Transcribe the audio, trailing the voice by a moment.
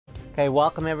Okay,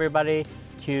 welcome everybody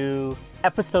to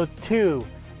episode 2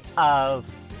 of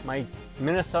my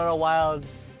Minnesota Wild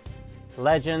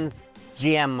Legends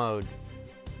GM mode.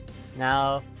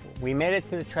 Now, we made it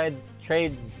to the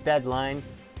trade deadline,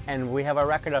 and we have a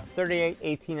record of 38,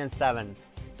 18, and 7.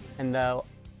 And the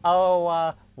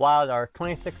Iowa Wild are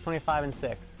 26, 25, and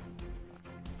 6.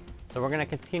 So we're going to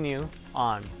continue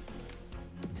on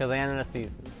till the end of the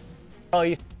season.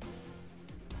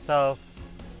 So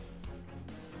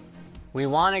we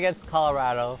won against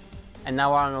Colorado, and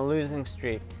now we're on a losing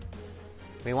streak.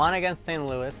 We won against St.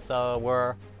 Louis, so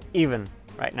we're even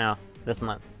right now, this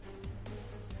month.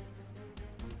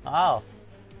 Oh.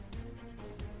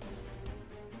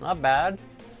 Not bad.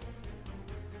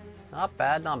 Not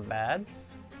bad, not bad.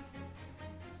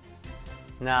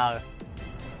 Now,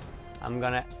 I'm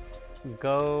gonna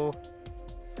go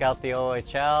scout the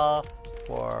OHL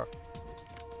for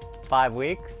 5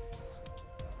 weeks.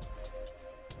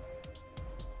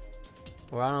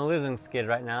 We're on a losing skid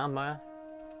right now, but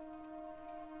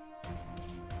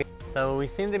so we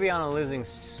seem to be on a losing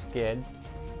skid.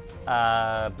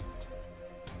 Now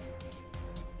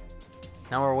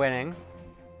we're winning.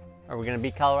 Are we gonna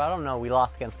beat Colorado? No, we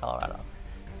lost against Colorado.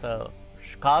 So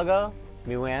Chicago,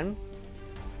 we win.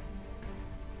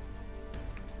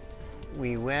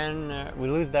 We win. We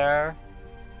lose there.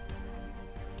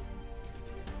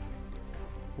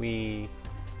 We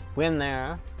win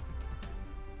there.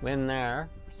 Win there.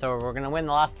 So we're gonna win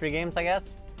the last 3 games, I guess.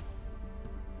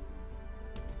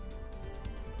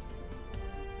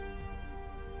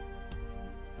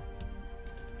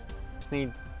 Just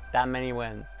need that many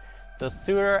wins. So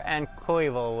Suter and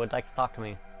Koivu would like to talk to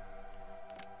me.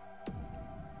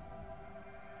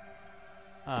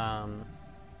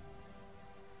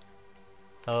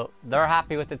 So they're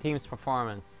happy with the team's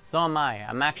performance. So am I.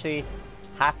 I'm actually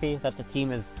happy that the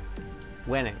team is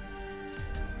winning.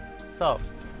 So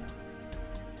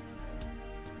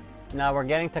now we're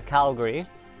getting to Calgary.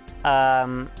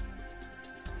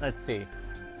 Let's see.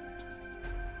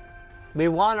 We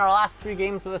won our last 3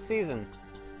 games of the season.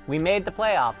 We made the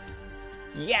playoffs.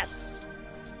 Yes!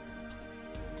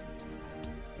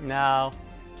 Now,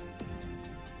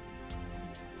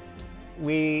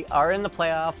 we are in the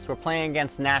playoffs. We're playing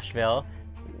against Nashville.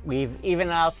 We've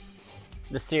evened out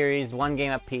the series 1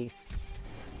 game apiece.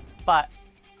 But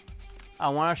I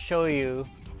want to show you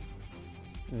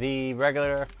the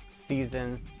regular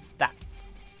season stats.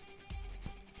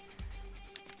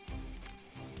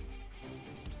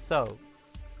 So,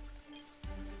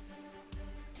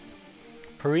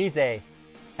 Parise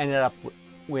ended up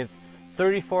with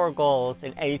 34 goals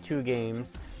in 82 games,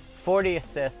 40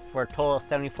 assists for a total of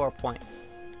 74 points.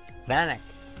 Vanek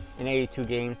in 82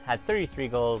 games had 33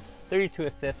 goals, 32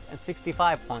 assists, and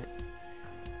 65 points.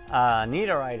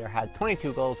 Niederreiter had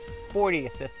 22 goals, 40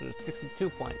 assists with 62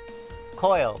 points.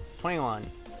 Coyle, 21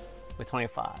 with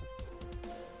 25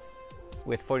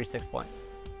 with 46 points.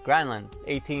 Granlund,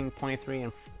 18, 23,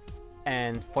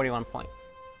 and 41 points.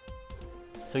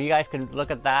 So you guys can look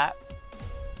at that.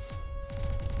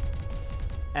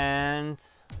 And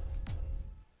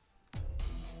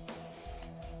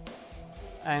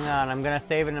hang on, I'm gonna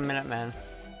save in a minute, man.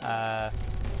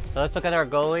 So let's look at our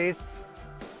goalies.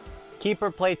 Keeper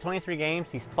played 23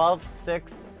 games. He's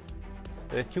 12-6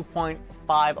 with a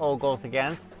 2.50 goals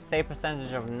against, save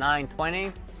percentage of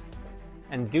 .920.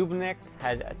 And Dubnyk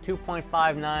had a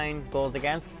 2.59 goals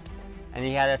against, and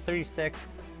he had a 36,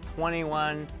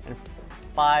 21, and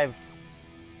 5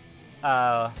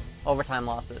 overtime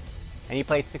losses. And he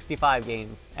played 65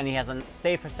 games, and he has a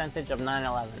save percentage of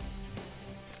 .911.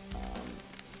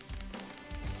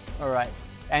 Alright,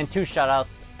 and 2 shutouts,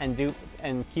 and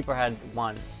keeper had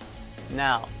 1.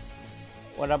 Now,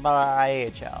 what about our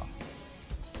IHL?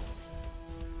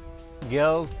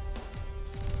 Gills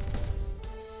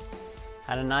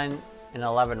had a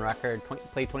 9-11 record,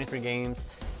 played 23 games,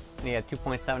 and he had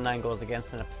 2.79 goals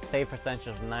against and a save percentage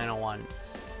of .901.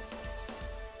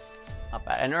 Not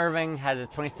bad. And Irving had a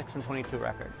 26-22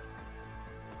 record.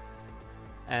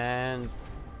 And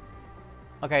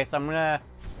okay, so I'm gonna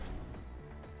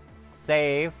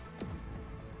save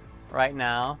right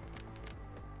now.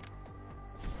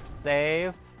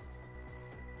 Save.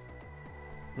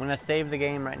 I'm gonna save the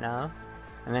game right now,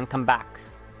 and then come back.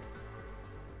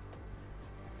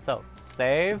 So,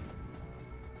 save.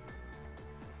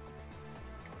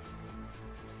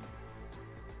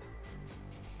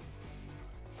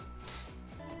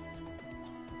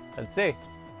 Let's see.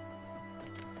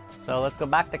 So let's go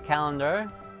back to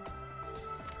calendar.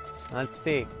 Let's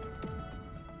see.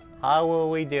 How will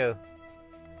we do?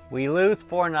 We lose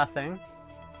 4-0.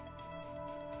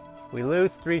 We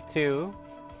lose 3-2.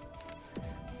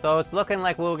 So it's looking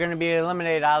like we're going to be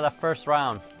eliminated out of the first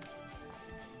round.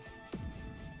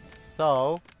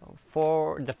 So,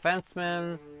 for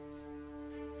defensemen,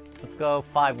 let's go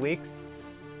 5 weeks.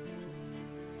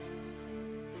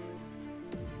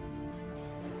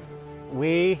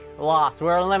 We lost.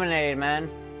 We're eliminated, man.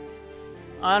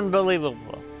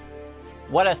 Unbelievable.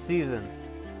 What a season.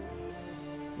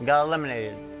 We got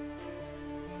eliminated.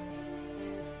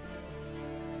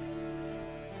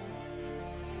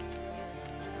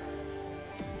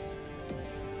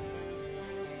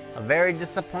 A very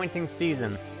disappointing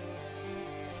season.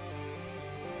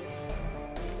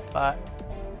 But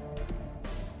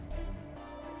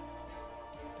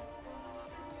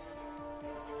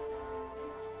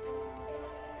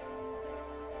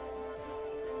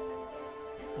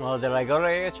well, did I go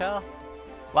to AHL?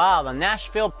 Wow, the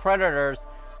Nashville Predators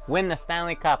win the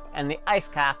Stanley Cup and the Ice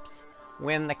Caps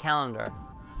win the calendar.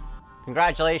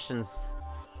 Congratulations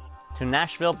to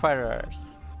Nashville Predators.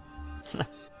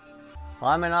 Well,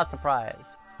 I'm not surprised.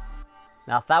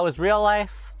 Now, if that was real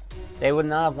life, they would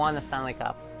not have won the Stanley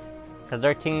Cup. Because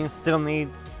their team still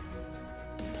needs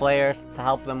players to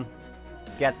help them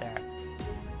get there.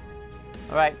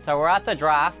 Alright, so we're at the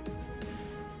draft.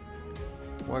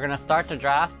 We're going to start the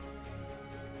draft.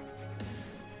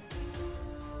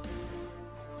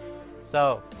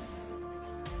 So,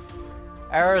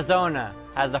 Arizona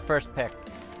has the first pick.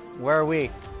 Where are we?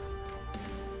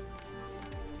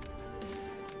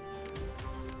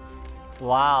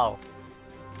 Wow.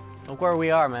 Look where we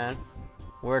are, man.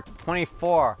 We're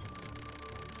 24.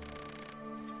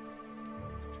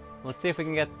 Let's see if we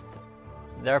can get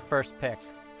their first pick.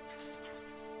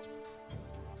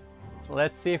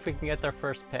 Let's see if we can get their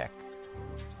first pick.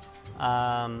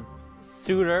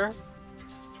 Suter.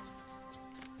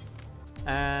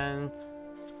 And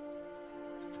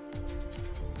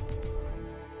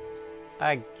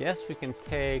I guess we can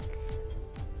take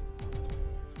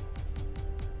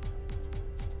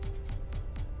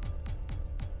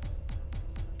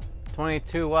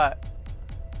 $22 what?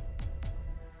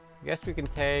 I guess we can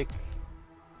take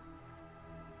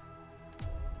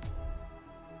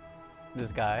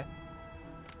this guy.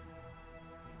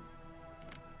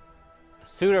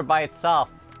 Suter by itself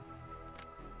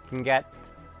can get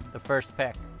the first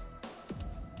pick.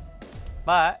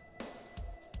 But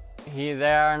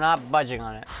they are not budging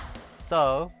on it.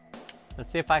 So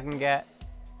let's see if I can get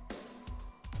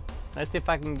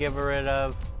get rid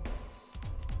of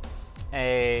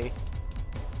a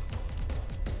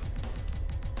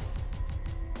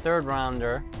third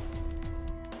rounder,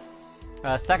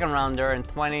 second rounder in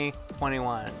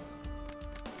 2021.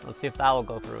 Let's see if that will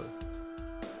go through.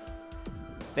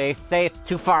 They say it's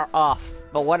too far off,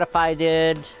 but what if I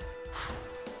did?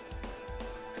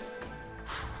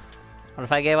 What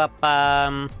if I gave up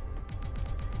a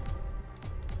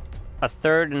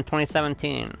third in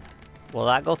 2017? Will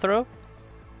that go through?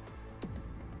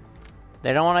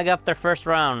 They don't want to give up their first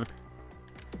round,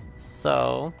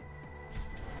 so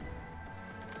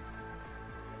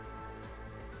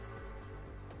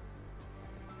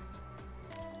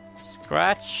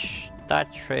scratch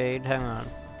that trade. Hang on.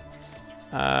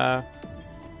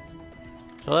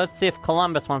 So let's see if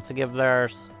Columbus wants to give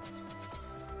theirs.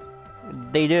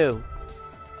 They do.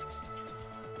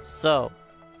 So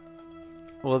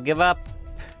we'll give up.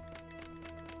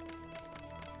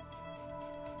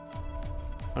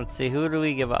 Let's see, who do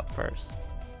we give up first?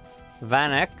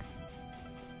 Vanek.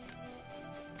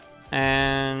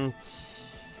 And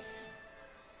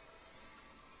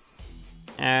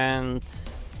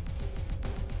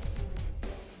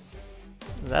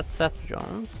that's Seth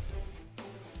Jones.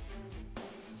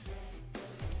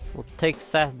 We'll take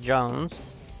Seth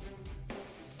Jones.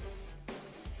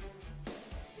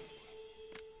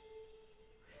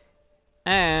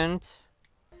 And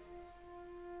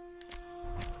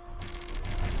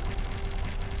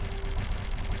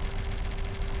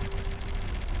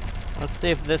let's see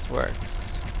if this works.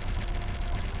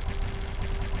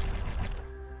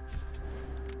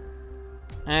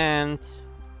 And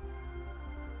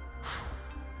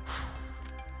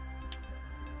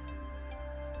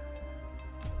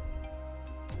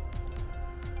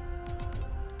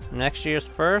next year's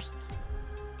first.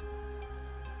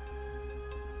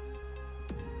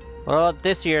 What about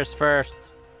this year's first?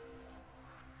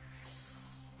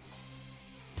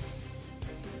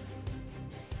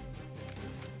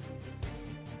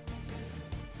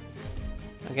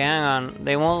 Okay, hang on.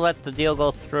 They won't let the deal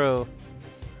go through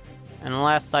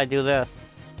unless I do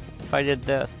this. If I did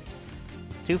this.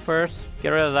 2 firsts, get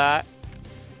rid of that.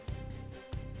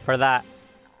 For that.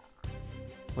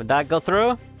 Would that go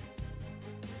through?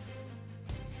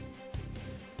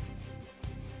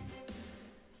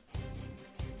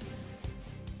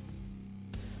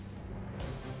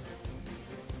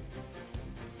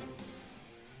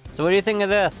 So what do you think of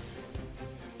this?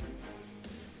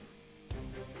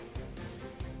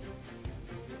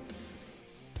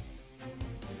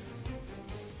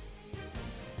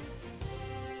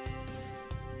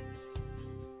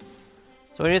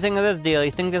 So what do you think of this deal? You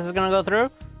think this is gonna go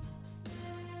through?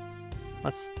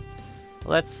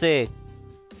 Let's see.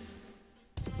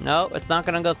 No, it's not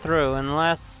gonna go through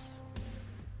unless...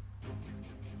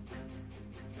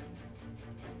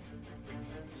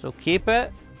 So keep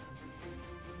it.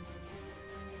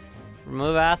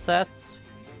 Remove assets.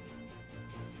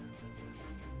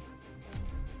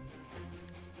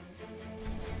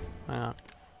 Hang on.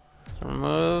 So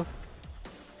remove.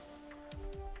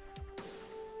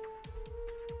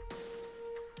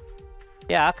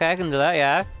 Yeah, okay, I can do that,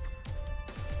 yeah.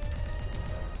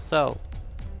 So,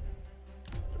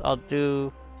 I'll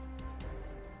do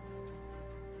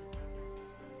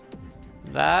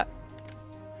that,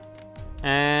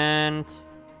 and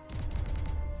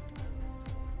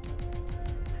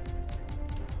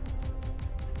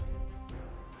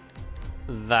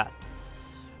that,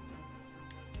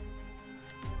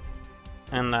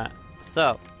 and that.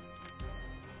 So,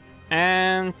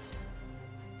 and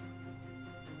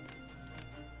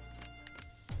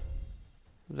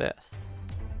this.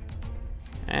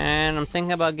 And I'm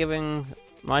thinking about giving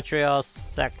Montreal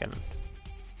second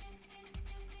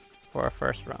for a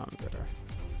first rounder.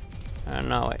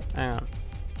 No, wait, hang on.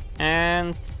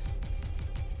 And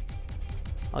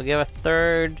I'll give a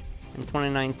third in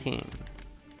 2019.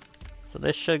 So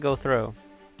this should go through.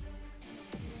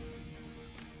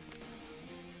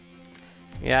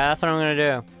 Yeah, that's what I'm gonna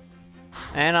do.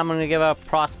 And I'm gonna give up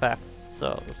prospects.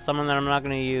 So someone that I'm not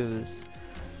gonna use.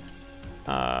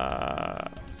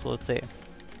 So let's see.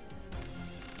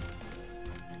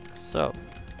 So,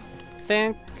 I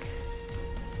think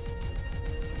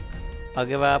I'll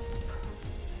give up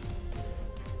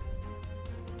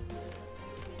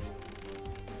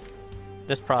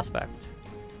this prospect.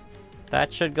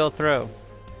 That should go through.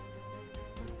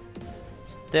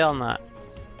 Still not.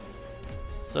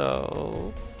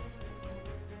 So,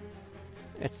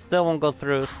 it still won't go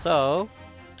through, so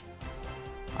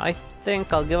I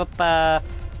think I'll give up a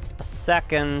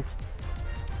second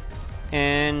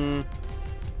in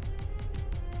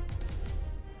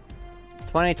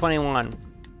 2021.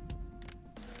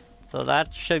 So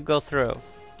that should go through.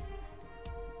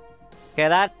 Okay,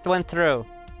 that went through.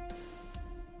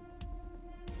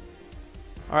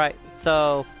 Alright,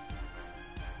 so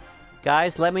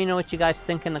guys, let me know what you guys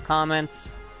think in the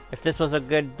comments. If this was a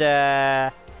good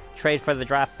trade for the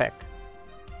draft pick.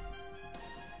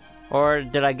 Or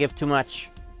did I give too much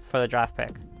for the draft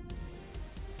pick?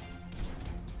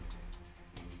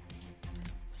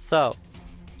 So,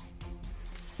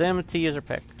 sim to user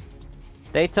pick.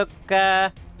 They took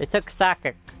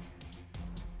Sakic.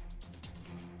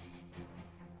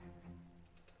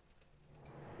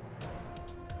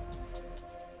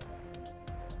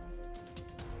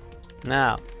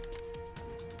 Now,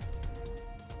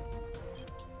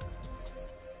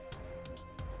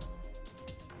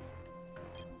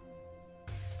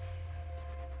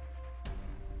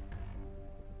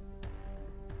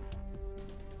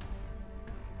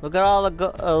 look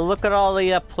at all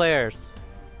the players.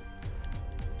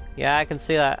 Yeah, I can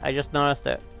see that. I just noticed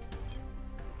it.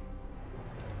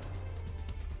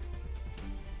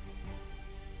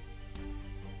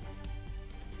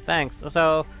 Thanks.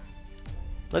 So,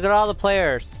 look at all the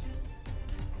players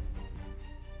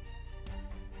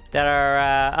that are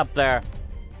up there.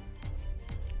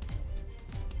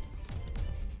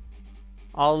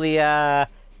 All the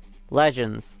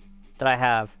legends that I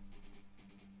have.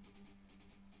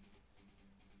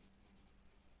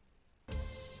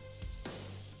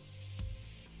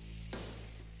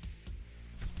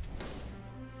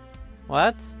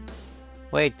 What?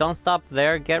 Wait, don't stop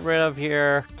there. Get rid of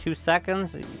your 2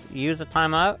 seconds. Use a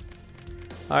timeout.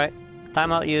 Alright,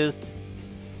 timeout used.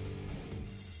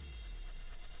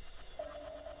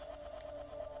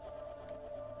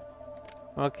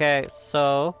 Okay,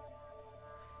 so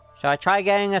should I try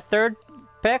getting a third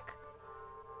pick?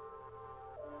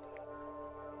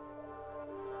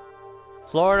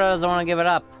 Florida doesn't want to give it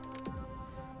up.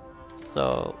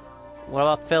 So, what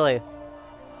about Philly?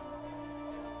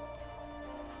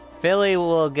 Philly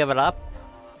will give it up.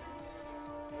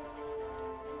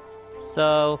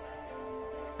 So,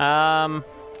 I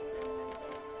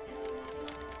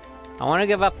want to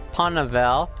give up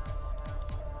Ponnavel.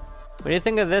 What do you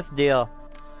think of this deal?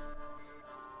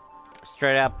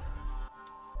 Straight up.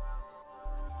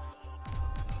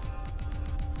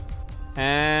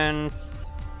 And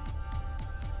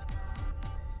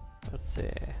let's see.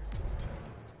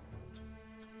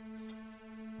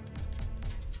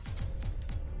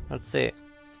 Let's see.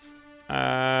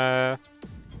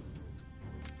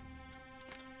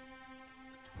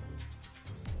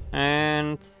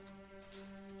 And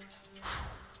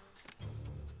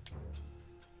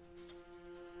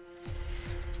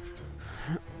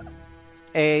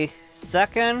a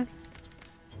second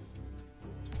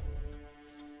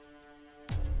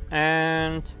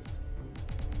and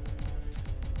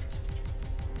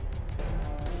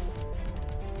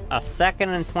a second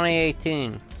in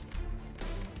 2018.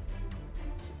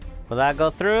 Will that go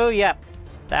through? Yep,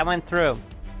 that went through.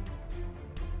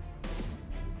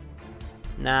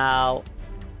 Now,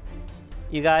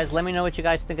 you guys, let me know what you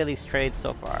guys think of these trades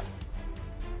so far.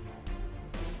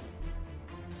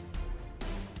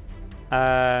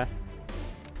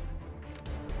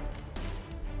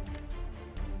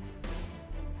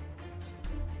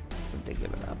 Did they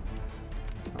give it up?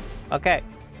 Okay,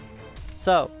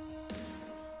 so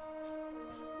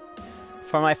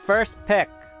for my first pick,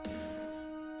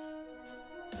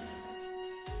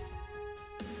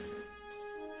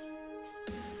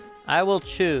 I will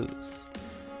choose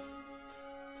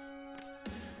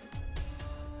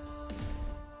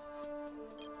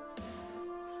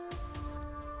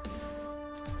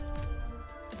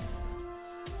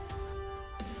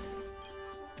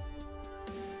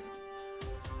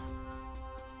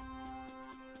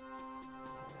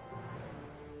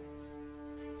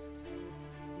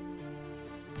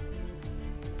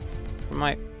for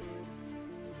my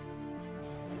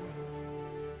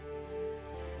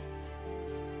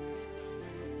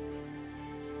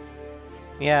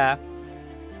yeah.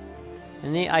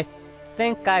 And I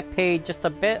think I paid just a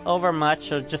bit over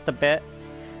much, or just a bit,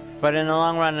 but in the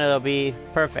long run it'll be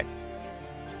perfect.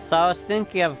 So I was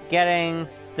thinking of getting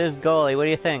this goalie. What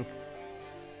do you think?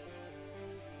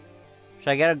 Should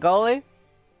I get a goalie?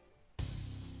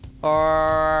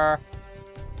 Or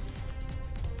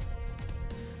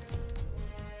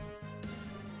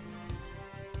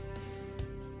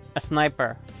a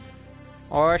sniper?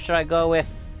 Or should I go with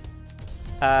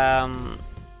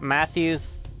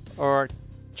Matthews or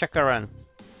Chikaran?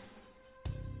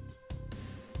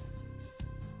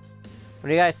 What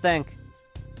do you guys think?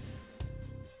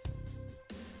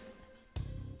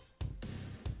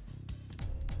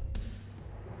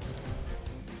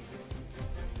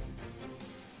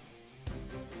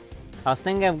 I was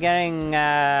thinking of getting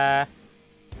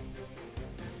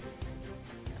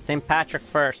St. Patrick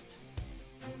first.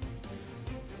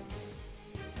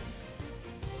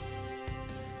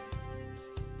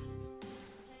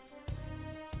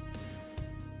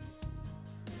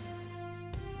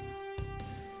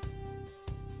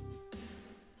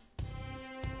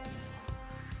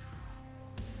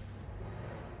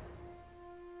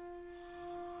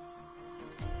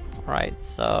 Right,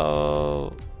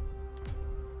 so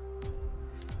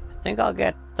I think I'll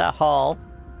get Hall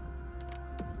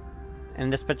in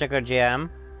this particular GM.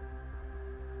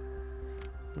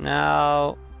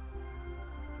 Now,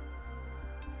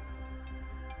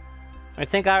 I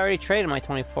think I already traded my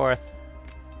 24th.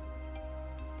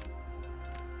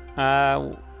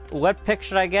 What pick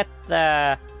should I get?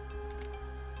 Because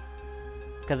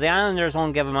the Islanders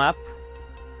won't give him up.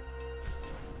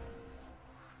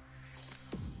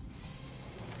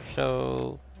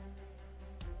 So,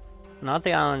 not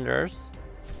the Islanders.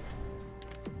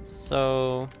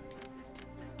 So,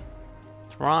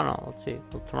 Toronto. Let's see.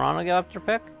 Will Toronto give up their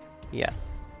pick? Yes.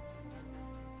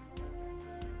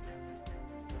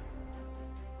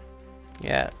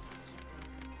 Yes.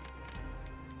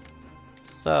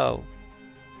 So,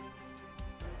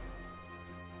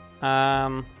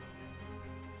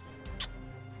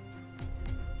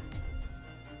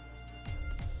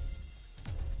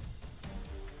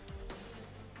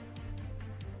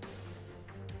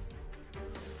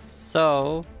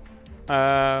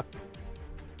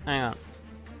 hang on.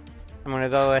 I'm gonna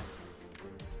go with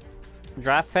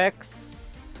draft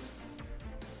picks.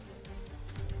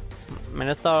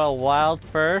 Minnesota Wild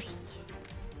first.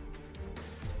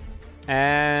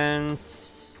 And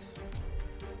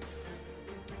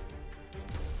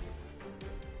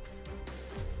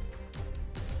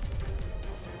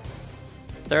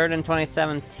third in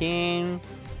 2017.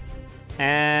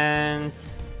 And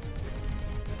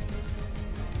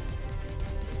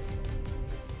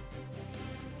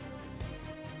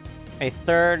a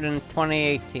third in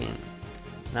 2018.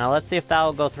 Now let's see if that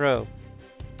will go through.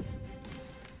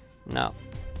 No.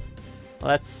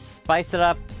 Let's spice it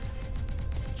up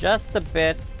just a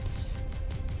bit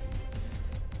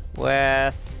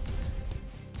with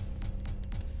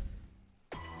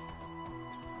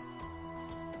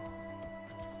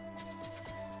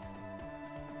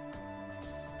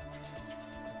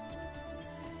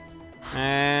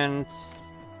and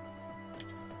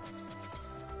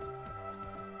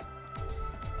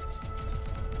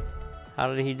How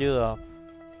did he do though?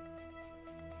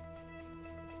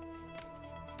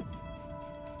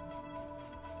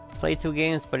 Played 2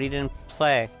 games, but he didn't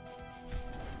play.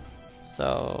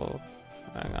 So,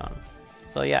 hang on.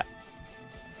 So yeah.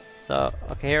 So,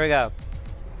 okay, here we go.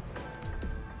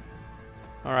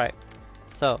 Alright.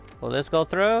 So, will this go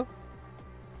through?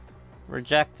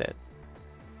 Rejected.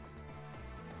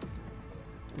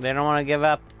 They don't want to give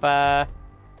up,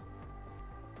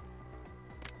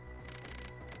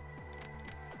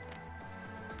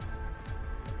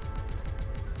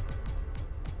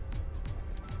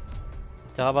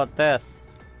 So how about this?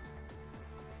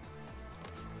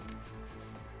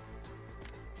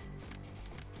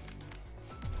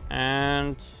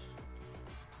 And...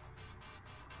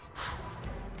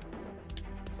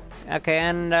 okay,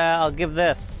 and I'll give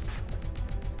this.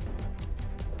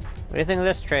 What do you think of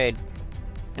this trade?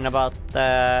 In about,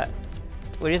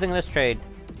 what do you think of this trade?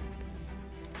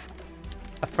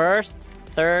 A first,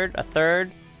 a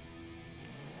third,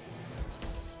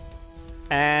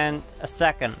 and a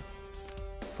second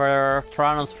for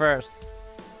Toronto's first.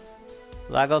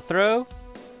 Will that go through?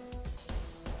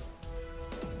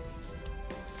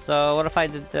 So what if I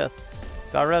did this?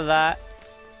 Got rid of that.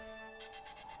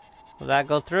 Will that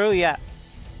go through? Yeah.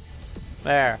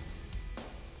 There.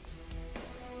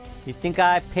 You think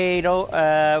I paid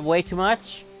way too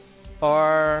much?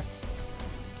 Or...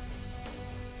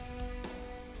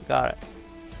 got it.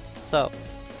 So.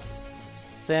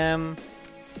 Sim.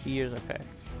 2 years, okay.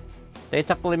 They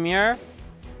took Lemire.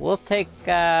 We'll take,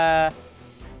 it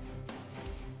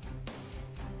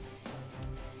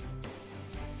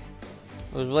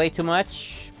was way too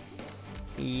much?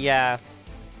 Yeah.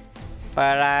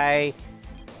 But I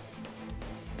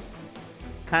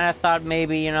kind of thought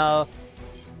maybe, you know,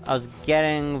 I was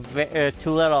getting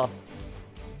too little.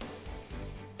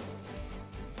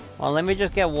 Well, let me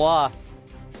just get Wah.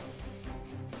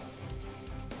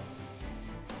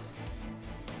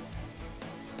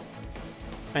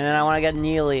 And then I want to get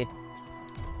Neely.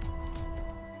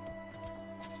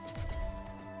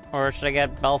 Or should I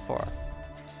get Belfour?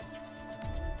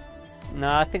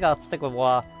 No, I think I'll stick with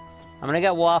Wah. I'm gonna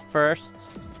get Wah first.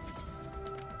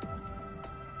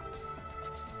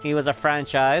 He was a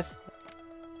franchise.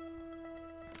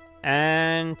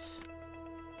 And...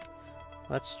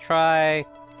 let's try...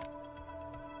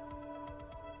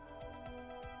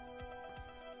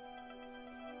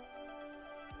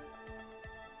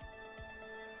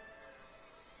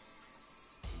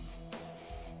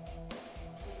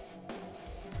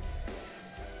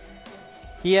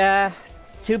 yeah,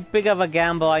 too big of a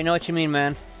gamble, I know what you mean,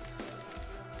 man.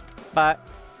 But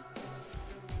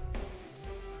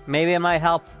maybe it might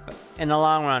help in the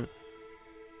long run.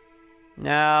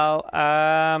 Now,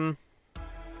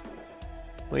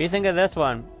 what do you think of this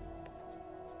one?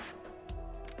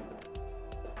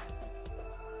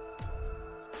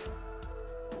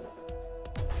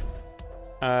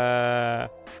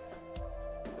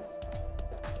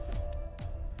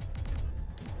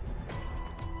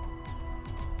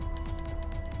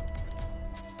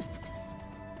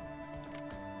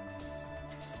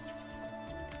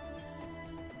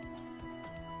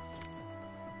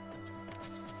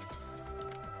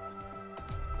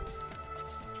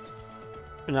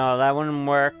 No, that wouldn't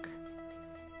work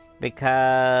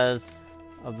because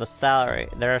of the salary.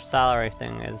 Their salary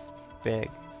thing is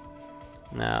big.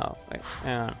 No, wait,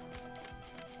 hang on.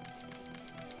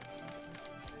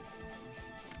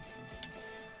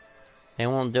 They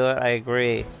won't do it, I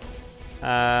agree.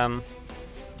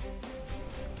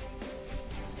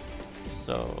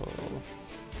 So...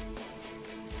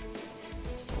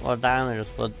 well,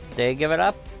 Islanders, will they give it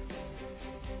up?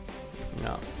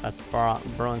 No, that's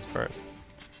Bruins first.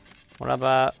 What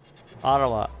about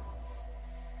Ottawa?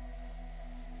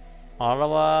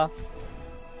 Ottawa...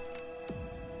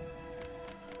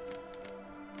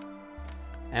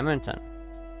 Edmonton.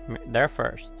 They're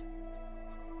first.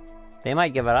 They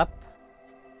might give it up.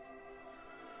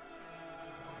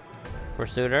 For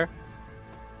Suter.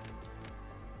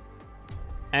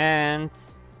 And...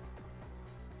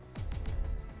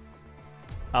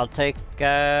 I'll take,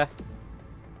 that.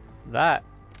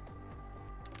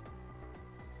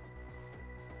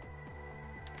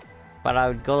 But I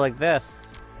would go like this.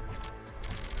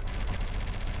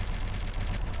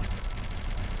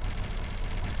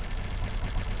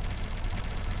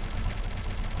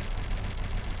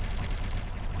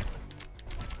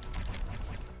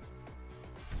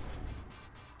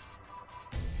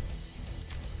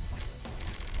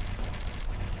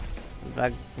 Does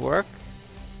that work?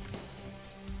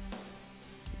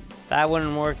 That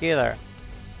wouldn't work either.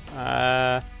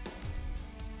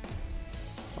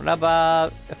 What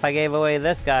about if I gave away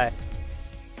this guy?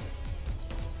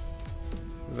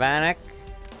 Vanek.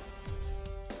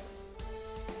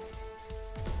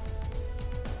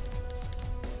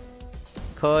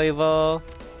 Koivu.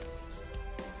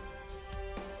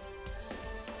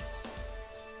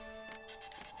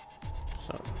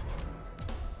 So.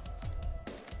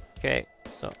 Okay,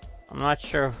 so I'm not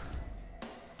sure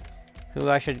who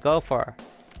I should go for.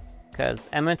 Because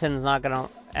Edmonton's not gonna...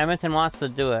 Edmonton wants to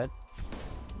do it.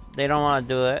 They don't want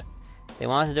to do it. They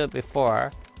wanted to do it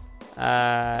before.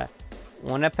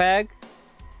 Winnipeg,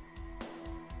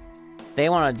 they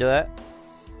want to do it.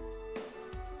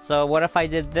 So what if I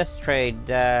did this trade?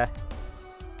 Kind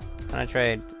of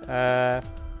trade.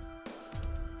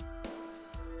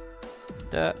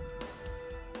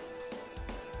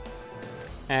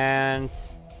 And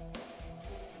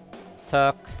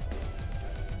took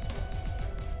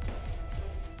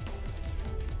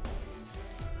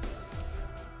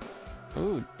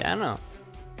ooh, Dano.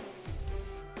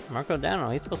 Marco Dano,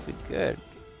 he's supposed to be good.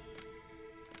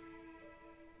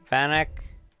 Vanek.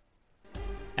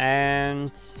 And...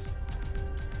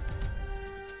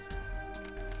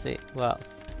 let's see, who else?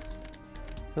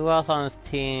 Who else on this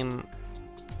team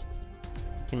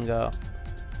can go?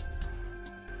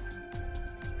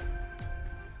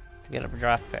 To get a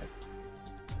draft pick.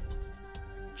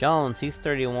 Jones, he's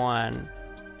 31.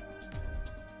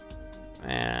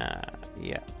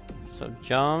 Yeah. So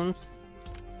Jones.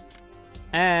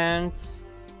 And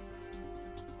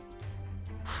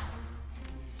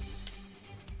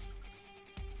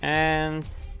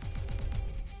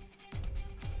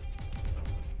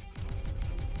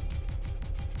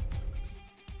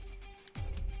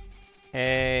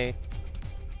a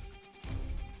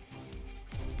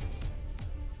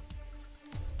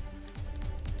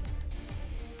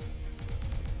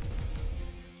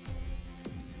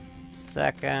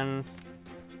second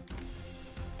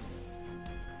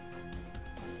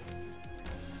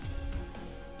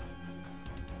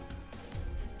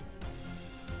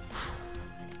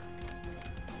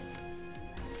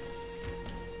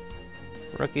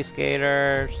rookie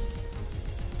skaters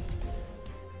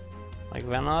like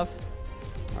Venlov.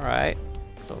 Alright,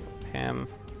 so him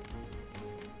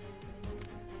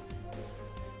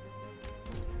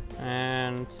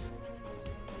and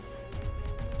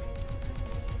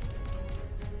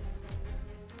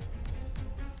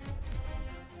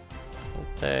we'll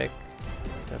take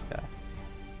this guy.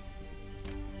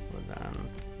 So then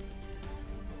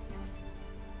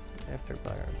after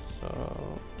players,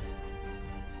 so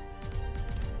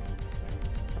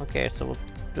okay, so we'll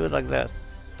do it like this.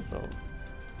 So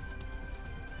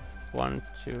 1,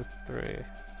 2, 3. 1,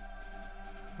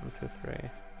 2, 3. So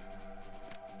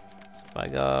if I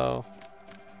go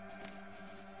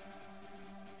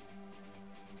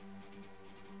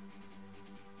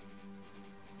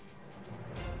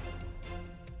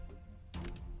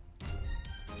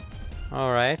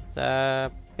alright,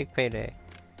 big payday.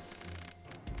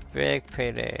 Big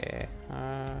payday.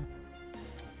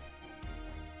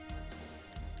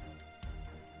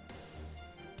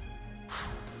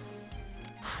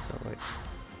 So wait.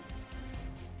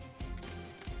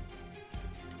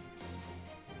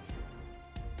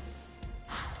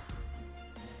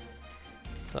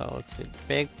 So let's see,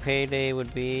 big payday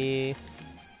would be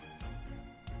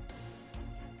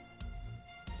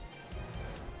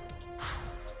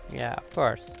yeah, of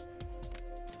course.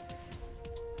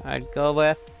 I'd go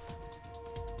with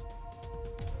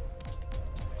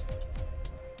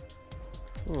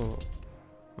ooh,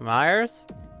 Myers?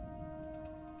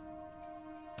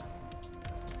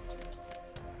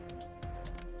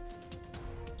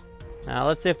 Now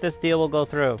let's see if this deal will go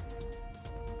through.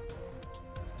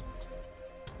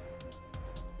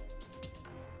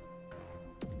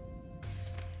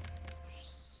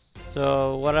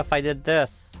 So what if I did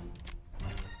this?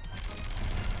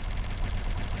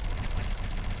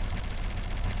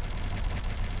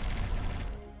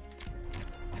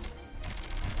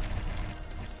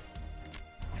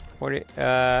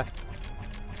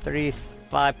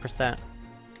 $35%.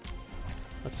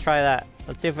 Let's try that.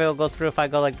 Let's see if it'll go through if I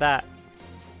go like that.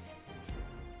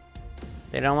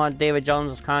 They don't want David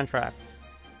Jones' contract.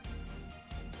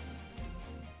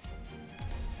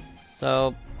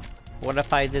 So, what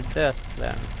if I did this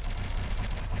then?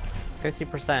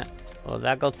 50%. Will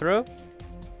that go through?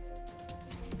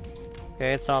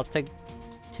 Okay, so I'll take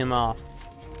Tim off.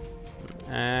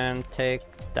 And take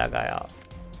that guy off.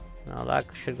 Now that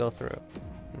should go through.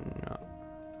 No.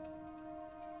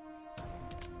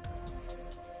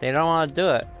 They don't want to do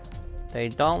it. They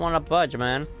don't want to budge,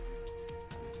 man.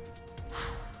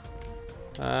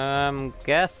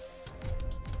 Guess.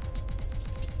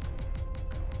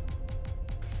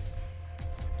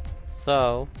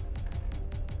 So,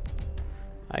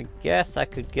 I guess I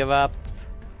could give up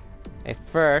a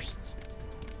first.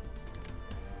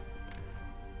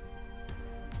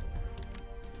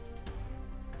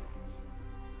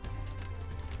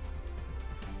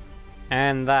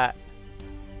 And that.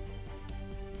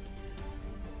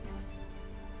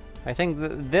 I think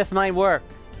this might work.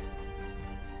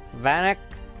 Vanek.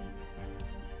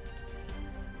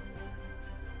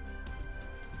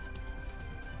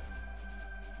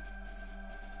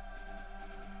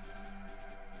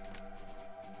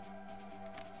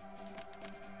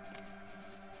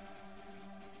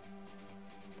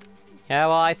 Yeah,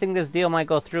 well, I think this deal might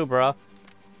go through, bro.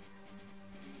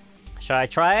 Should I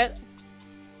try it?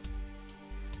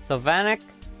 So, Vanek,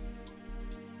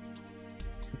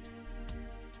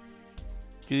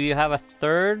 do you have a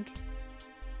third?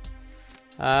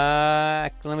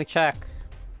 Let me check.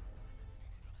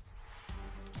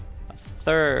 A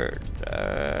third.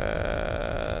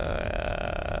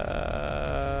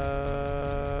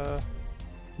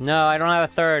 No, I don't have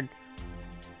a third.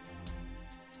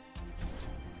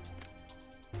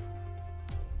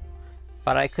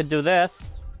 But I could do this.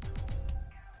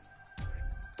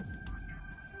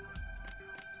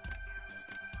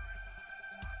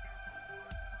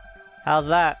 How's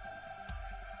that?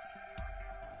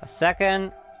 A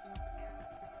second,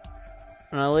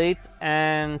 an elite,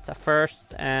 and a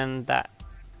first, and that.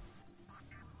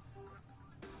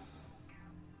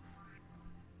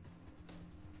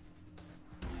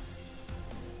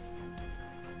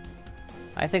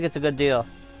 I think it's a good deal.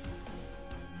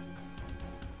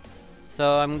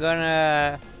 So I'm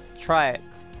gonna try it.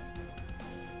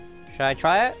 Should I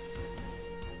try it?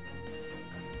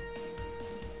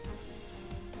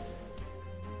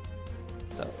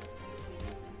 So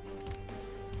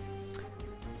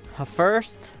a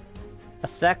first, a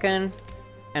second,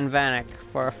 and Vanek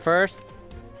for a first,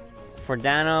 for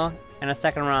Dano, and a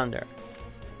second rounder.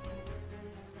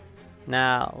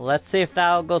 Now let's see if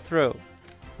that'll go through.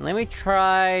 Let me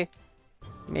try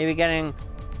maybe getting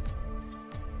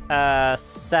a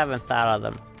 7th out of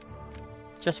them.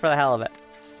 Just for the hell of it.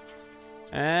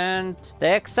 And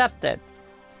they accepted.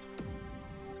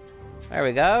 There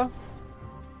we go.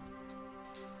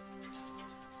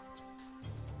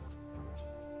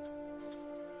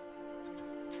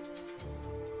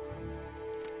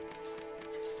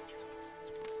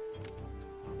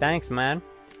 Thanks, man.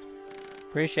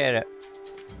 Appreciate it.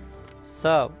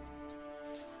 So,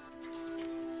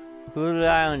 who do the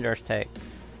Islanders take?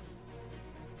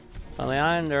 So the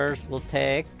Islanders will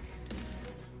take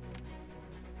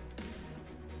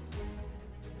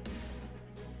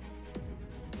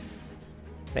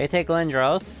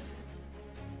Lindros.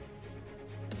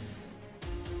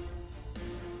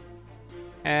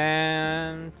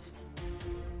 And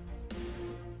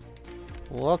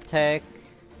we'll take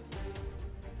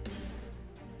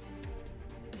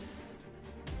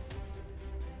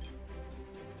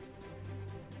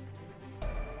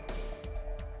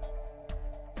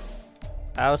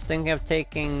I was thinking of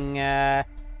taking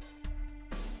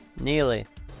Neely.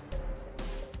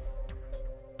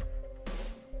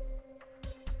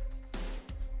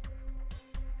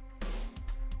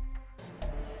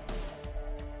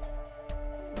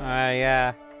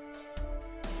 Yeah.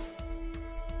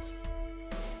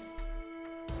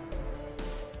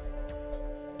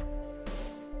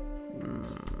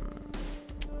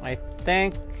 I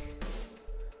think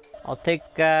I'll take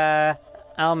Al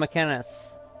McInnes.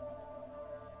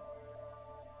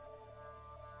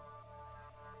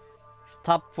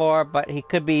 Top 4, but he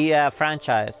could be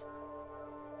franchise.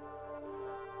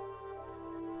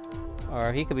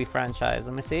 Or he could be franchise.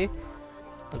 Let me see.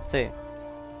 Let's see.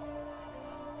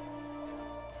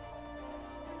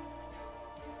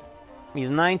 He's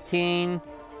 19.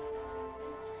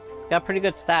 He's got pretty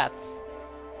good stats.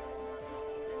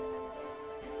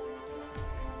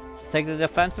 Take the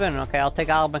defenseman? Okay, I'll take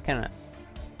Al McInnes.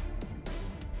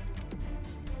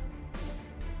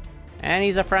 And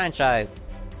he's a franchise.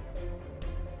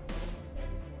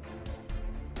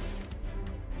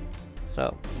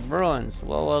 So, Bruins, who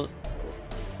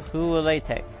will they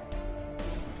take?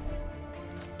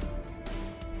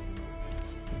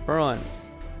 Bruins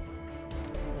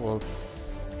will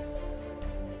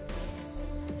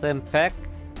Simpic.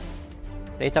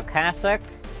 They took Hasek.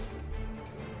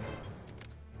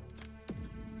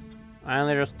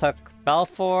 Islanders took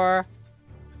Belfour.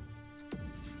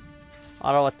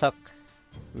 Ottawa took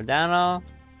Medano.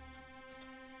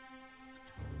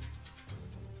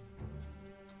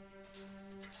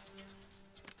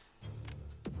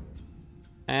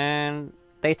 And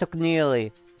they took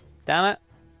Neely. Damn it.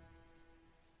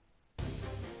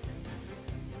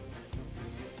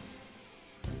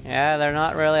 Yeah, they're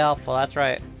not really helpful, that's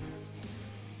right.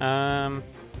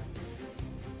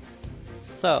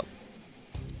 So,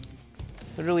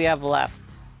 who do we have left?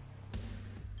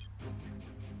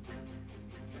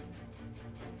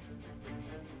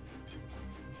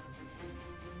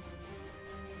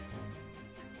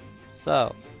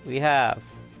 So, we have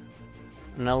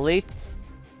an elite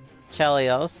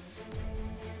Chelios,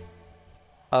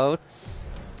 Oats,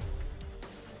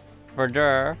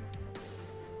 Verdure,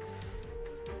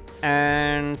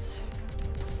 and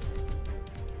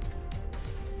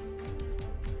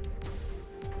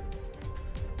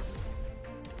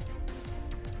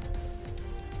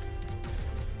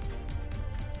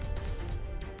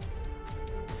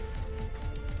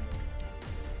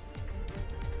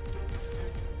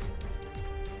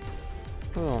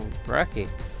ooh, Brekkie.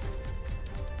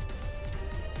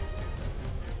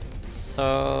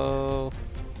 So,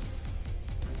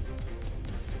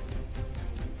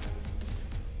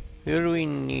 who do we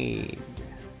need?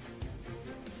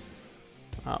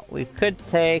 We could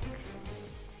take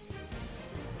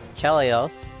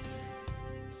Chelios.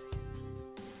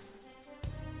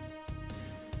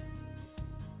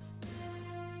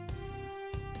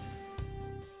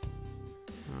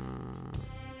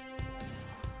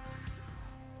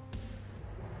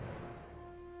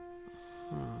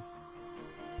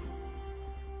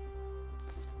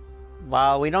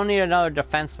 Well, we don't need another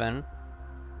defenseman.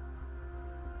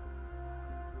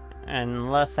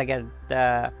 Unless I get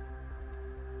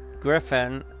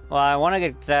Griffin. Well, I want to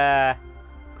get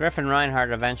Griffin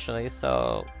Reinhardt eventually,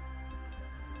 so...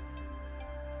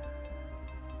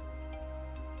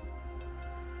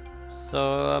 So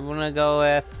I'm gonna go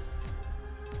with...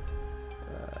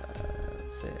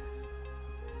 let's see...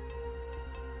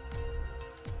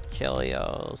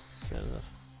 Chelios.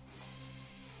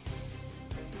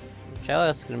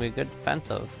 Chelios is gonna be a good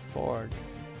defensive forward.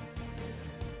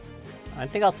 I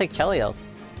think I'll take Chelios.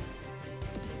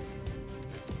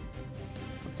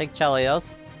 I'll take Chelios.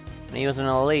 And he was an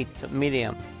elite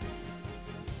medium.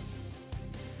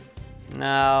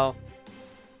 Now,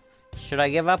 should I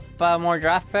give up more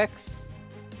draft picks?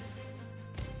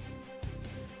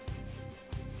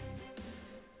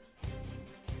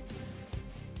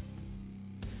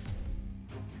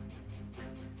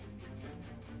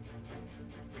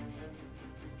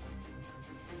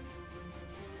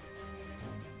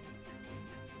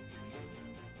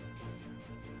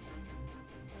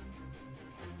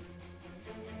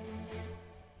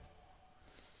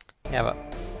 Yeah, but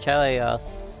Chelios,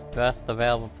 best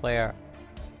available player.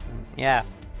 Yeah.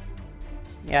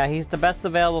 Yeah, he's the best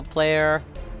available player,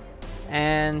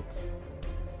 and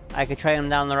I could trade him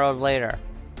down the road later.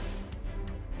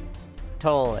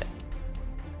 Totally.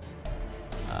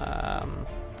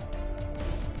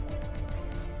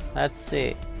 Let's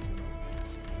see.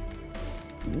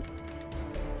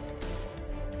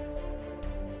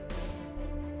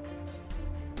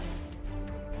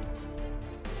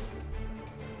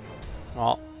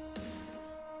 Well,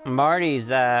 Marty's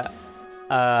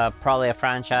probably a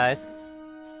franchise,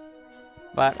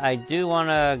 but I do want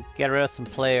to get rid of some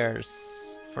players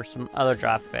for some other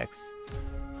draft picks.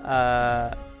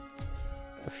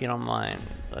 If you don't mind,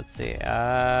 let's see.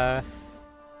 Let's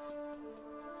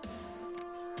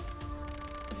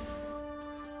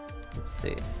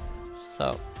see.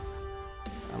 So,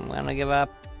 I'm gonna give up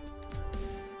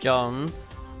Jones,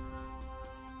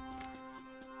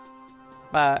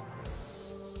 but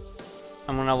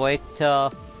I'm gonna wait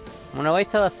till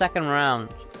the second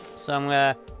round. So I'm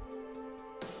gonna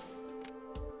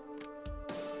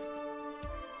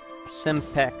sim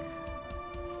pick.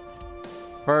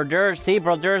 Brodeur, see,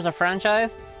 Brodeur's a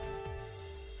franchise.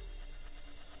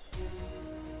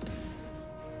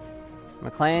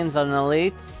 McLean's an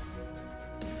elite.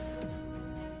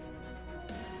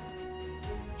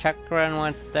 Chekrin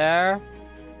went there.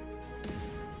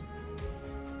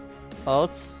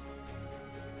 Oates.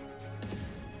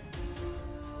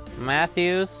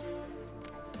 Matthews.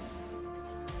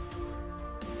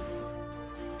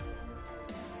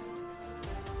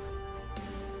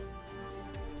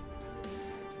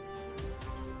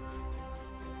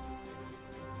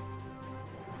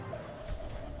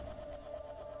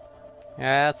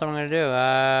 Yeah, that's what I'm gonna do.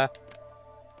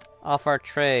 Offer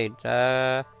trade.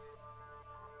 The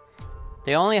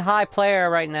only high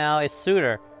player right now is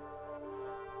Suter.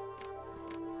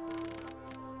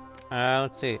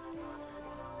 Let's see.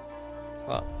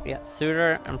 Well, yeah,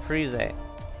 Suter and Friese.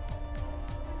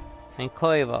 And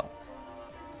Koivu.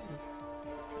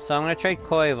 So I'm gonna trade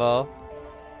Koivu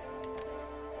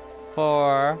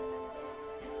for...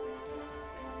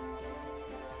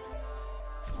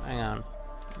 Hang on.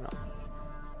 No.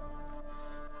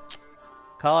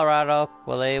 Colorado,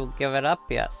 will they give it up?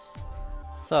 Yes.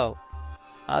 So,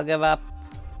 I'll give up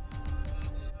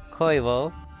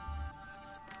Koivu.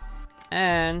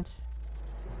 And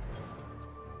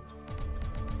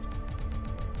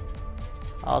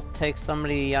I'll take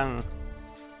somebody young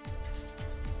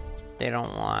they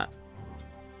don't want.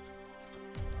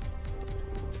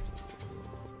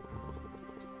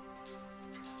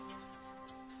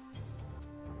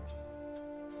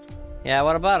 Yeah,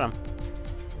 what about him?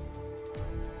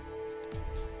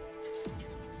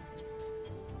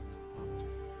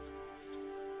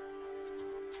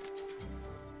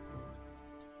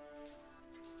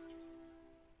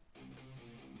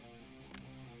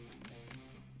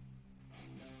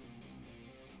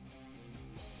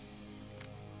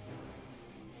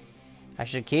 I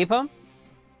should keep him?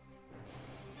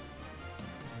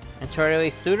 And trade away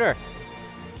Suter.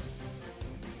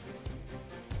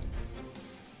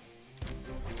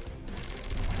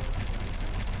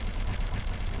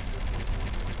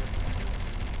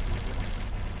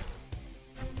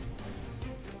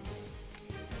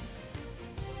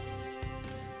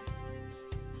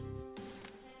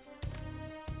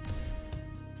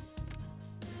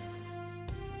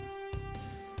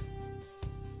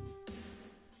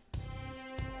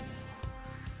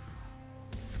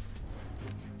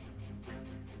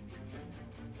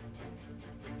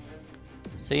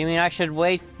 So you mean I should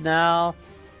wait now,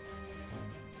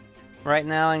 right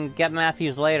now, and get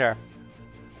Matthews later?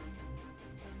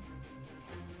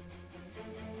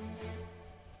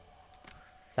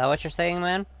 Is that what you're saying,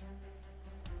 man?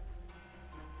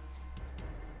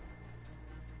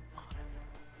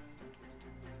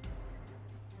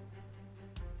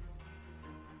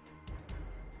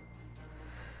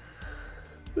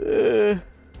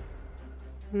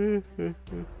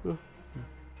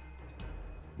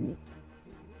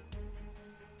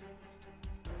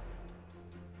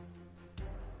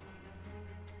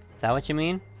 Is that what you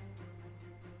mean?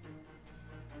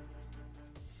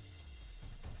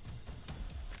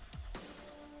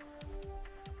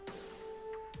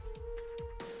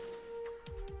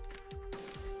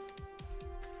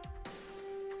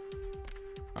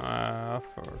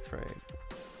 For trade.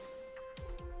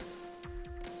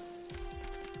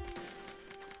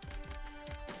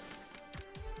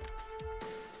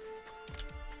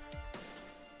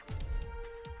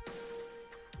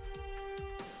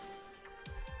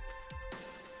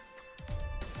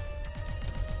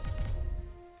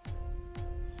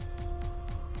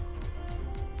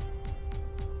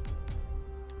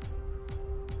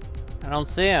 I don't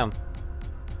see him.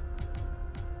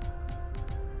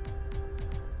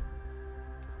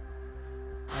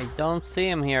 I don't see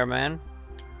him here, man.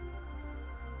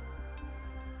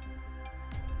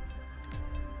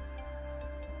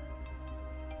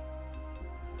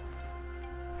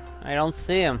 I don't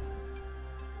see him.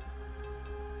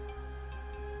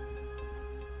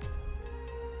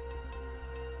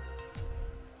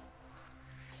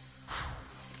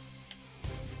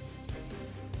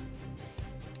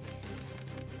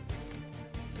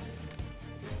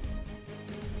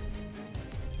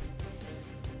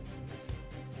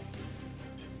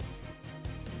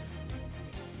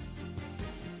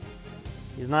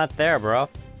 He's not there, bro.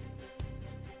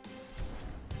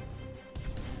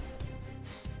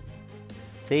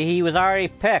 See, he was already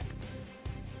picked.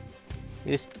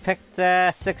 He was picked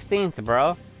 16th,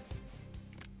 bro.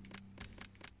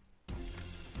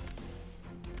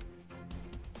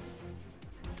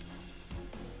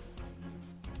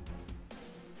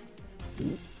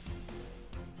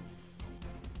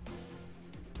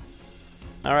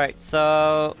 Alright,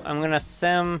 so I'm gonna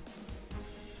sim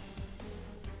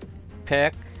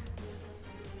pick.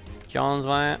 Jones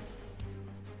went.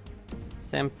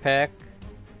 Sim pick.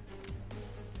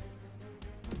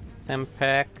 Sim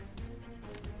pick.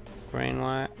 Green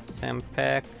went. Sim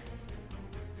pick.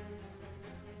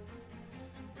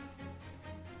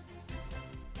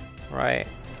 Right.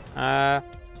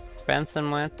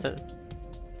 Benson went to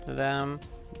them.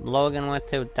 Logan went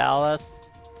to Dallas.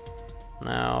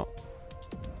 Now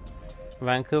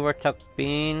Vancouver took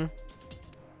Bean.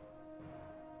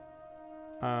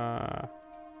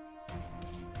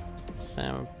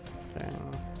 Same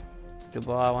thing.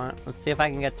 Dubois went. Let's see if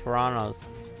I can get Toronto's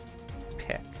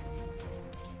pick.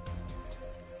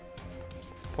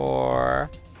 For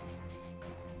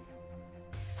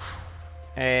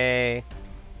a...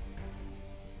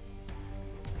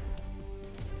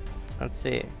 Let's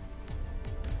see.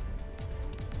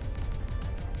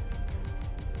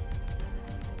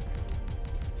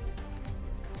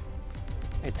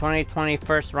 A 2020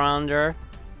 first rounder.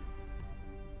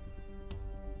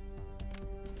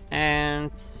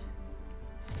 And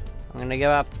I'm gonna give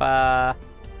up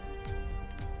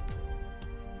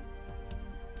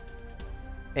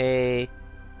a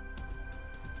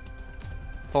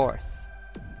fourth.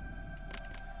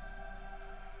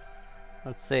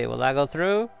 Let's see, will that go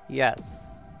through? Yes.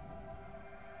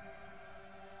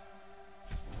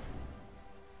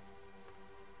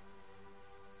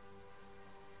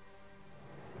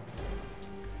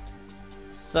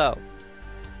 So.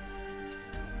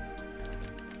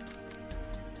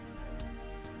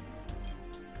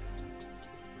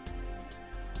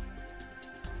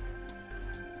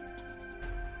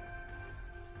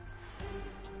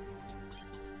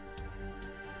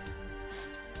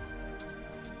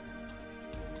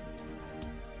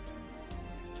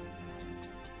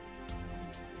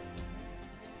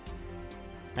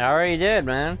 I already did,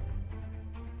 man.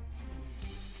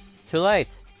 Too late.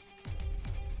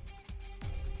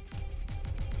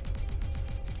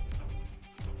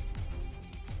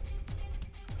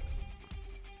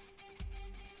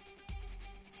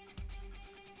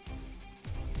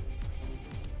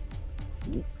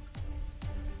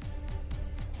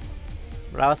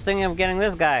 But I was thinking of getting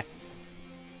this guy.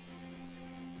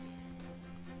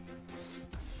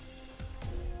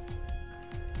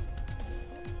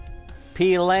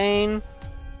 P Lane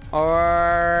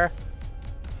or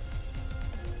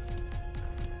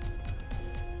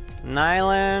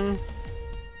Nyland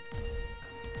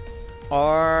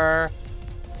or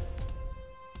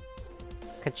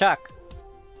Kachuk.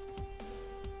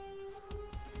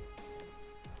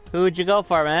 Who would you go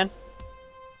for, man?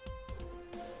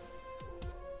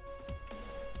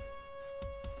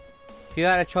 If you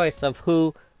had a choice of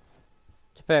who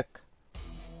to pick.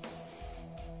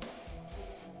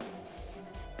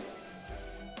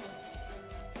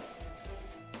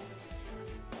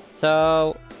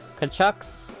 So,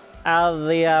 Kachuk's out of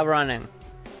the running.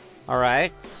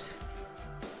 Alright.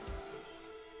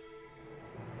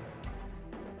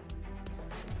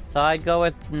 So I'd go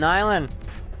with Nyland.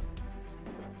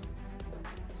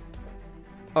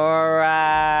 Or,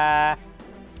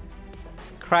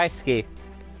 Kreisky.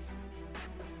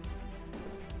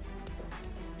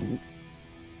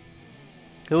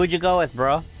 Who would you go with,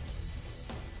 bro?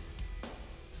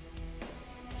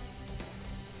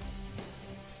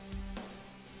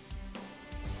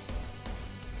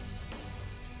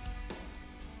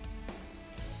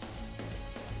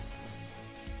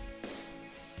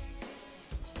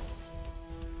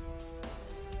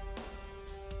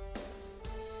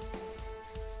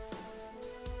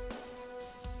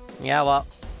 Yeah, well,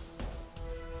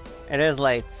 it is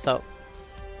late, so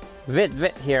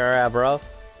Vit here, bro.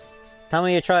 Tell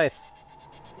me your choice.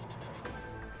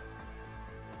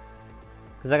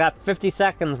 Cause I got 50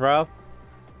 seconds, bro.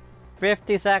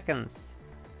 50 seconds.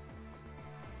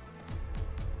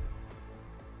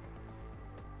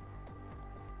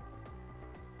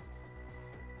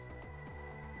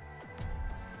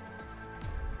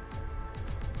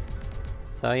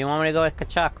 So you want me to go with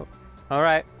Kachuk?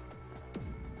 Alright.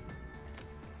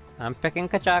 I'm picking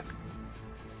Kachuk.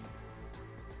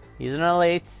 He's an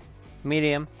elite.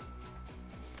 Medium.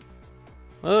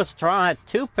 Ooh, Strong had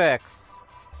 2 picks.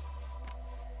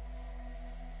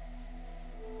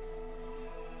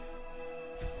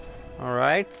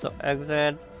 Alright, so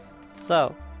exit.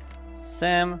 So,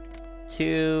 Sim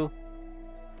to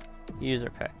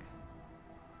user pick.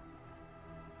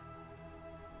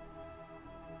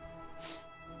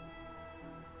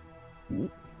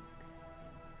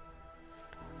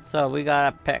 So we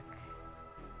got a pick.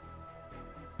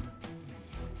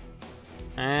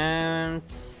 And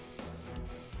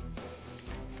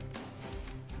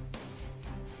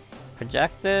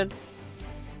projected.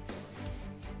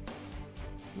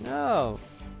 No.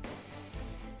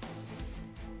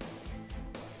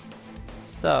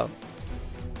 So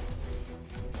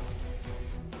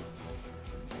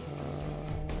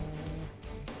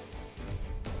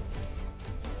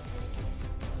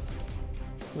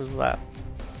who's left?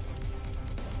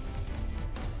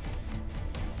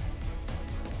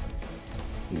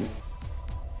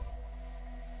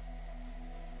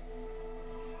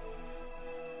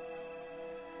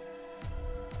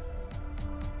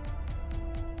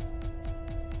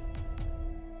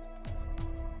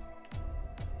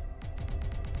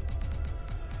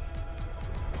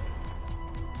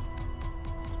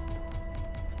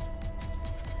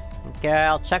 Okay,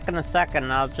 I'll check in a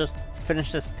second. I'll just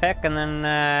finish this pick and then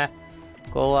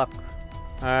go look.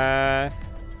 I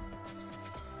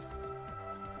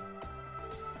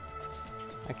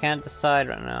can't decide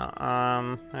right now.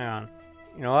 Hang on.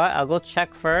 You know what? I'll go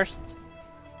check first.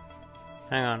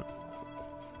 Hang on.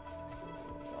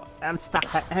 I'm stuck.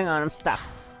 Hang on, I'm stuck.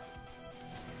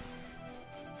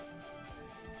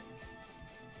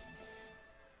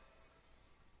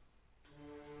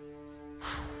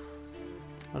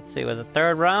 Let's see, was it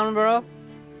third round, bro?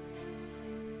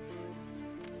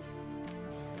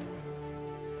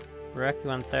 Rick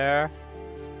went there.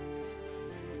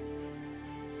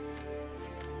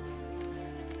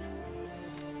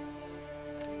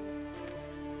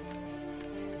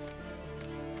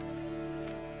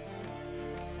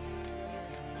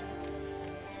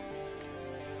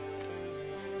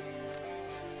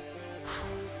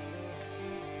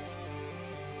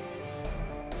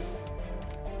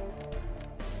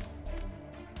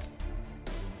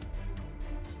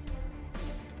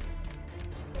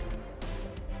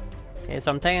 Okay,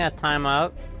 so I'm taking a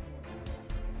timeout.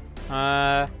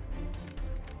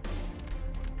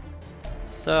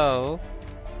 So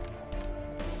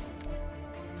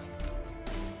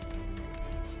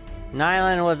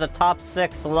Nyland was a top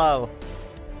 6 low.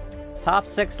 Top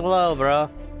 6 low, bro.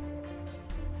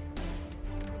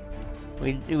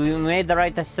 We made the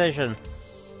right decision.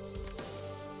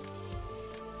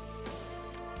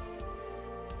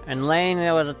 And Lane,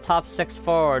 there was a top 6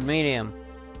 forward, medium.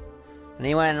 And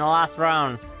he went in the last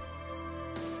round.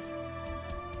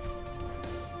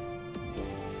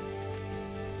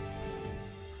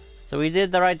 So we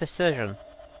did the right decision.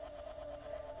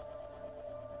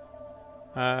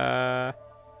 So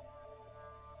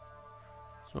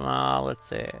now, let's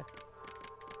see.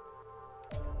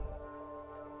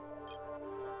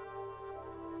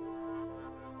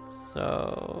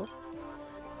 So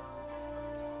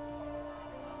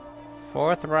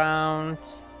 4th round.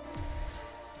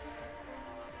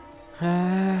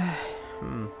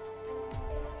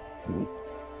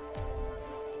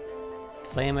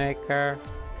 Playmaker,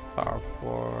 power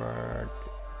forward,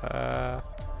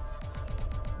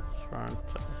 front.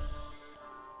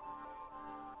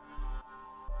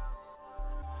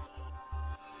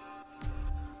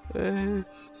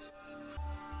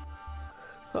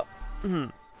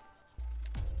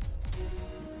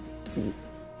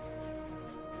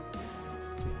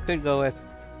 Could go with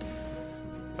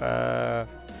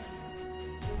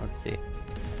let's see.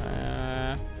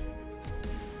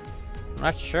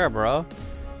 Not sure, bro.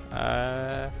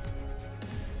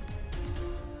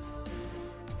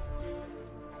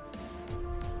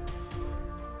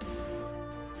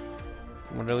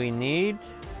 What do we need?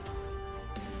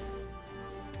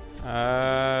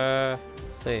 Let's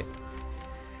see.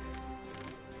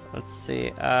 Let's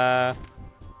see.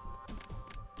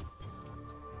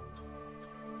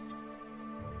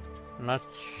 Not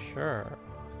sure.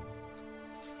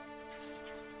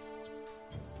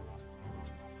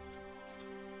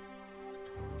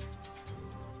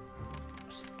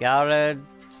 Scouted.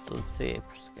 Let's see.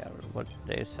 Scouted. What did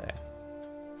they say?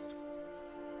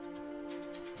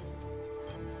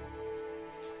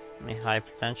 Any high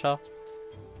potential?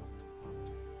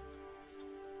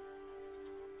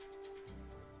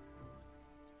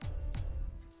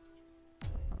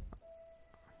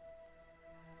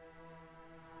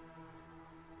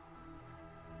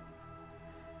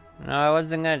 No, I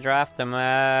wasn't gonna draft him.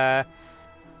 I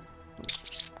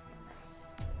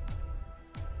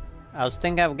was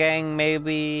thinking of getting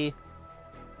maybe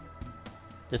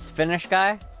this Finnish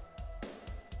guy.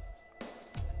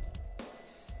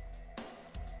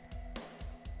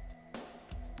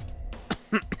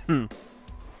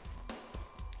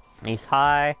 He's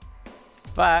high,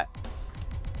 but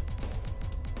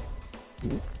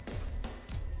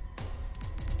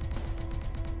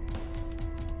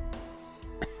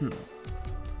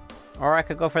or I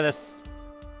could go for this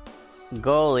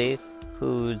goalie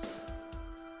who's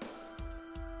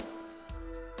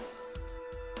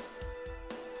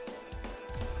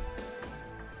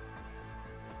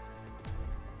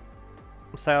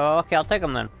so okay, I'll take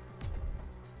him then.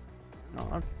 No,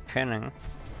 that's pinning.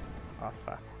 Oh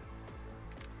fuck.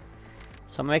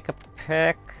 So make a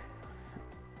pick.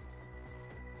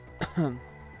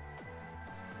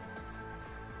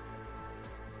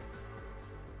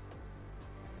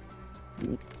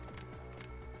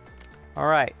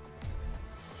 Alright,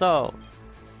 so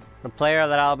the player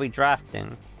that I'll be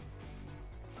drafting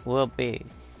will be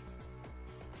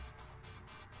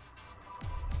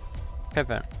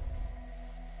Pippin.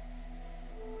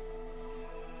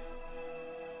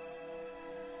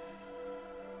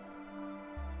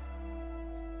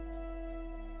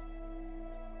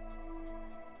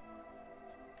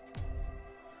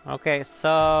 Okay,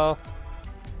 so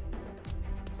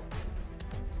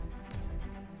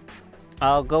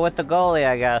I'll go with the goalie,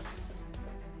 I guess.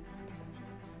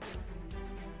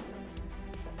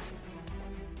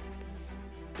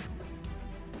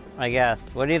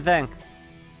 What do you think?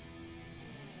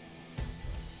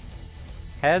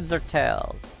 Heads or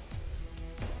tails?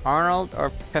 Arnold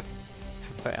or Pippin?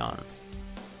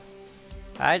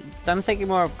 I'm thinking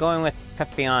more of going with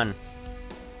Pepion.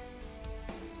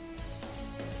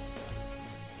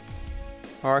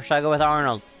 Or should I go with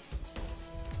Arnold?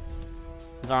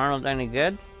 Is Arnold any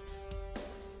good?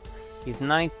 He's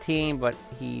 19, but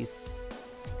he's...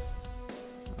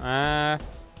 maybe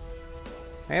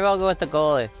I'll go with the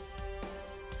goalie.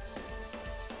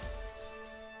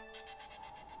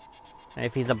 And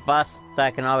if he's a bust,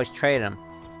 I can always trade him.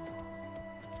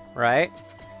 Right?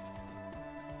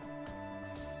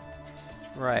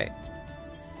 Right.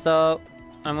 So,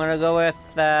 I'm gonna go with,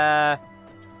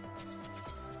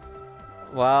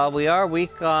 well, we are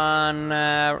weak on,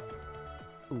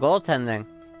 goaltending.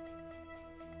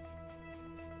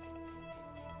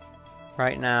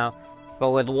 Right now.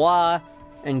 But with Wah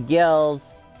and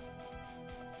Gills,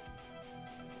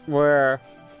 we're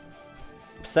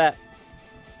set.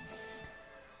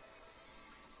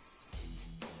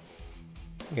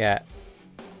 Yeah.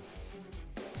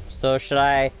 So should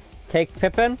I take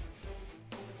Pippin?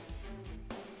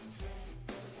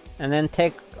 And then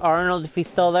take Arnold if he's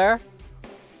still there?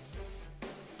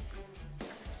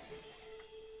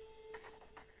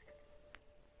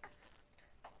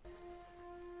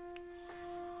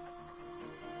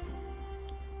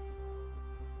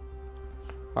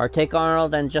 Or take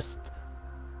Arnold and just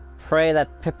pray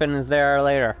that Pippin is there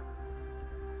later.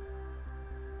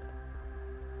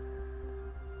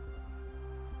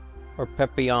 Or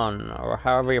Pepion, or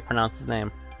however you pronounce his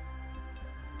name.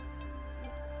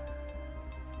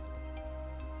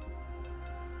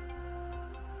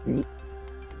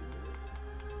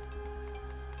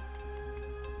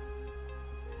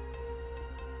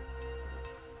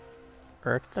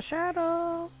 Earth the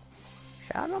Shadow!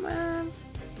 Shadow Man!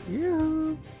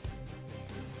 You.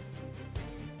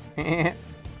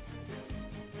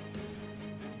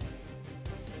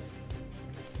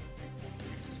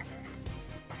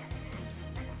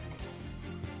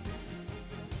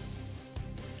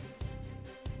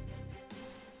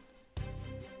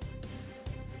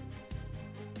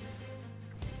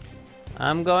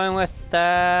 I'm going with,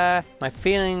 my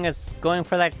feeling is going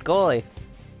for that goalie.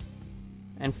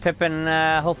 And Pippin,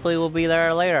 hopefully will be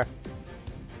there later.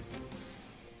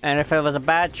 And if it was a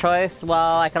bad choice,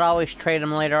 well, I could always trade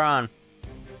him later on.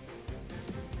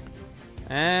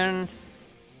 And...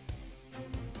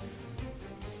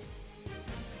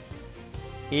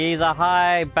 he's a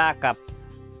high backup.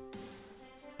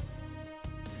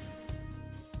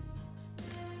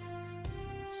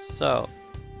 So...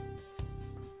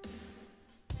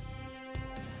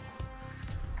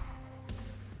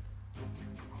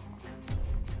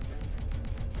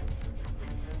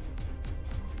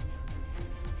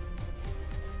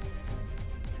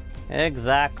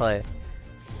 exactly.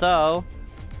 So...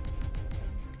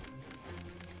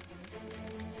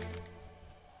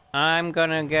 I'm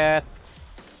gonna get...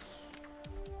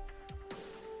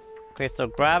 okay, so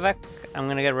Gravik, I'm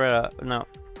gonna get rid of... no.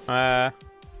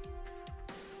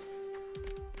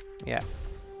 Yeah.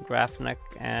 Grafnik,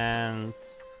 and...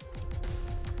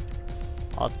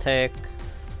 I'll take...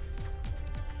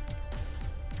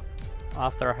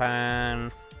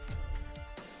 Otherhan...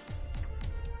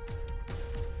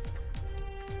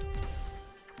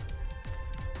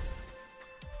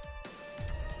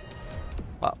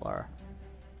 Butler.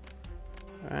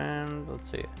 And let's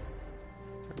see.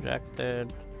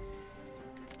 Rejected.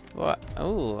 What?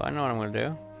 Oh, I know what I'm gonna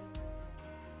do.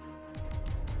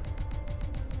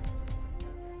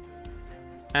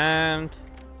 And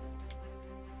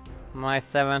my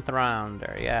 7th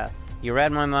rounder, yes. You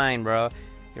read my mind, bro.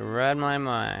 You read my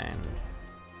mind.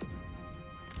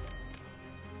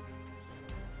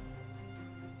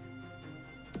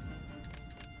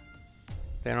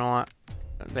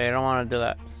 They don't want to do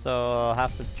that, so I'll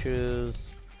have to choose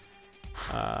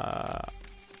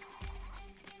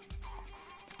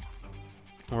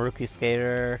rookie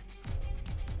skater.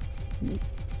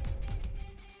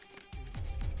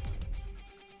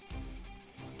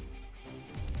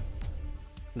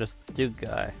 Just Duke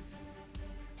guy.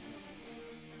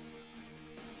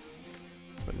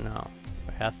 But no,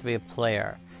 it has to be a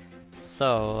player.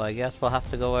 So I guess we'll have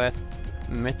to go with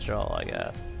Mitchell, I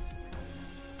guess.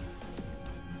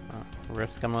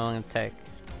 Risk I'm willing to take.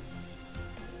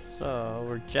 So,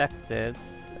 rejected.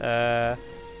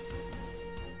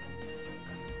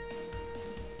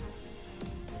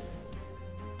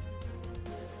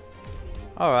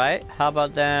 Alright, how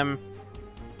about them?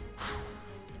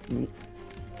 2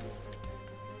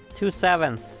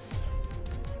 7s.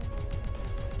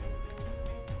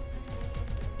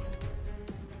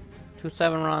 2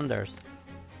 7-rounders.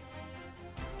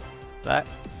 That's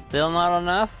still not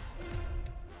enough?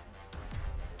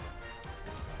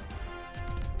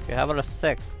 Okay, how about a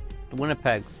 6th? The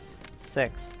Winnipeg's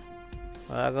 6th.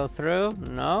 Will that go through?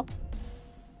 No.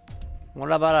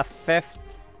 What about a 5th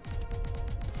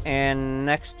in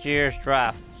next year's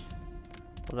draft?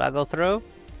 Will that go through?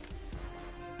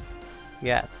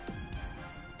 Yes.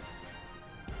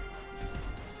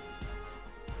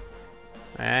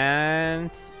 And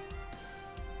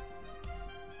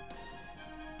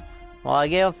well, I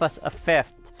gave up a 5th.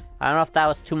 I don't know if that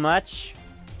was too much,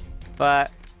 but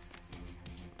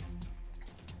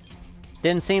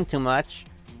didn't seem too much.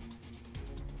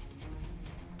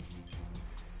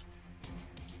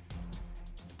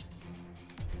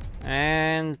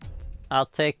 And I'll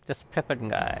take this Pippin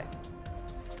guy.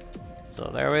 So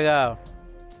there we go.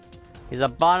 He's a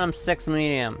bottom 6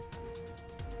 medium.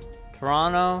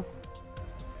 Toronto.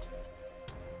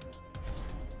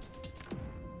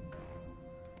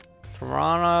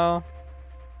 Toronto.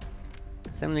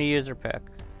 Send the user pick.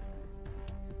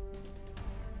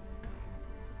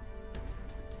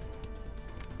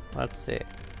 Let's see.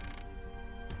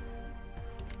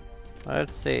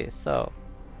 Let's see, so.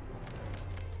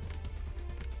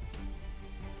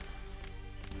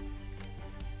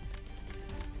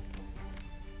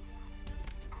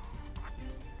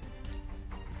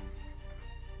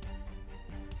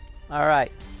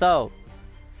 Alright, so.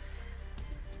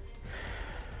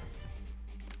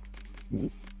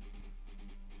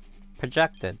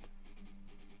 Projected.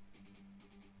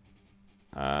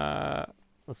 Let's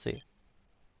see.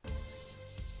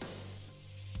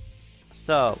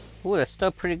 So, ooh, there's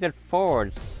still pretty good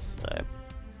forwards.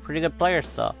 Pretty good players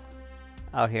still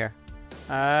out here.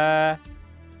 I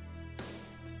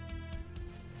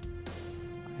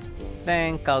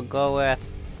think I'll go with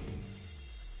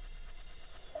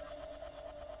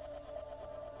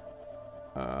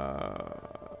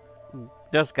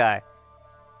this guy.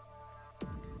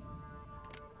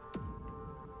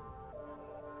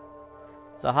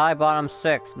 It's a high bottom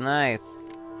 6, nice.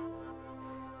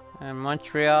 And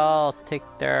Montreal take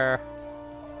their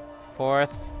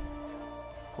 4th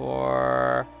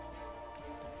for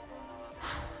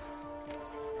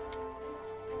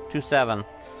 2 7.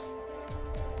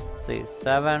 Let's see,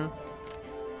 7.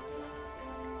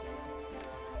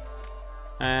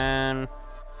 And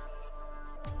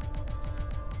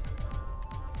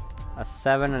a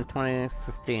 7 in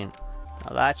 2015.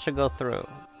 Now that should go through.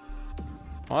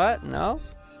 What? No?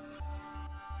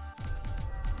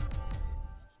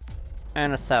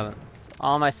 And a 7th.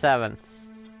 All my 7ths.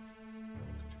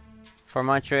 For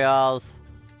Montreal's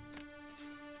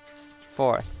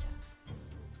 4th.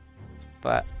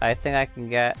 But I think I can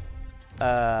get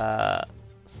 6th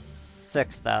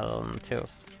out of them too.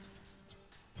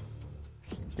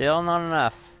 Still not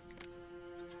enough.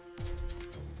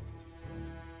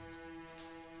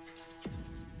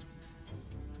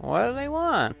 What do they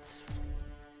want?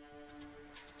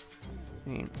 I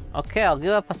mean, okay, I'll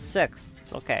give up a 6th.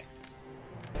 Okay.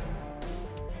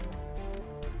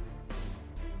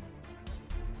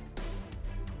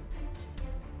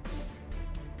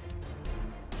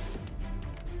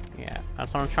 Yeah,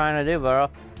 that's what I'm trying to do, bro.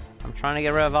 I'm trying to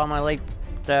get rid of all my late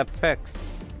picks.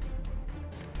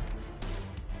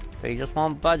 They just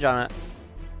won't budge on it.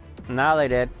 Now they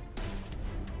did.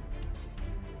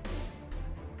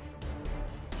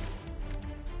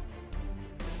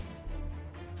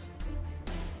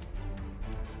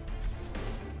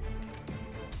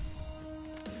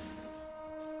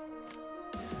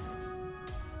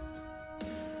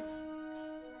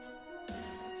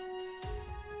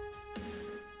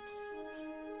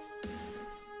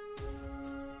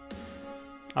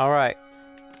 Alright,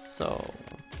 so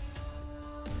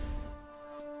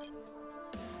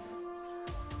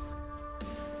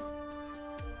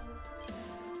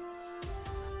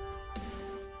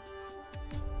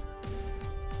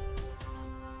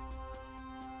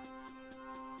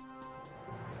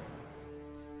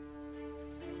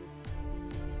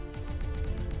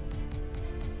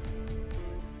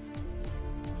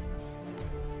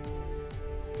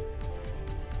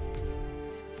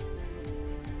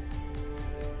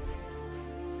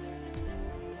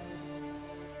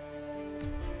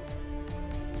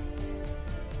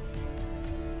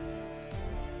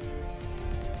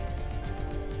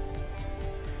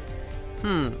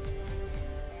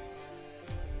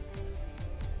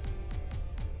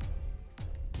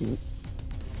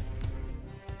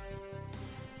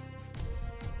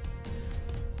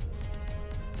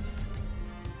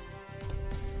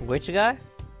which guy?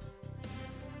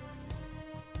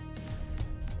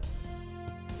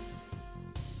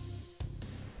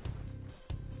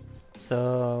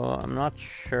 So I'm not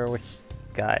sure which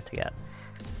guy to get.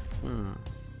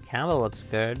 Campbell looks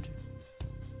good.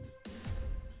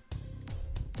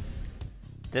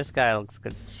 This guy looks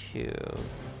good too.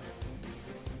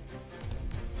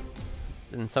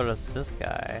 And so does this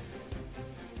guy.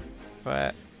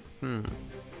 But,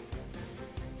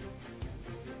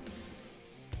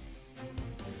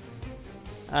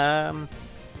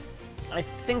 I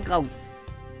think I'll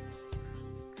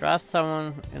draft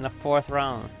someone in the 4th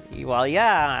round. Well,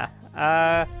 yeah,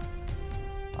 I'm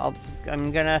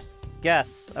gonna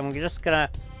guess. I'm just gonna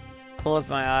close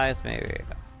my eyes, maybe.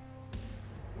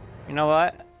 You know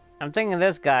what? I'm thinking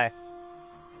this guy.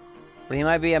 But he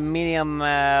might be a medium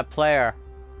player.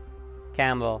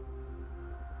 Campbell.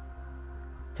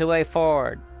 2-way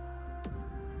forward.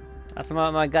 That's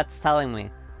what my gut's telling me.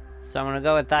 So I'm gonna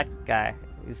go with that guy.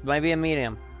 He might be a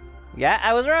medium. Yeah,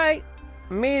 I was right!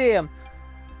 Medium!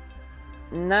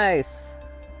 Nice.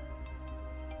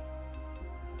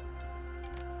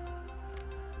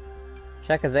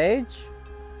 Check his age?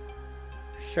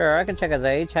 Sure, I can check his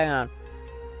age. Hang on.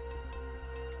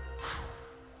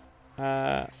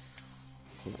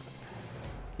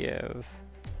 Give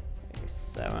a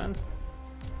 7.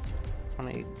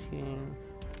 2018.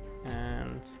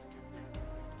 And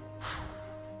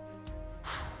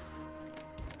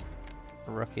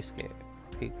rookie skate.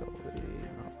 Pico.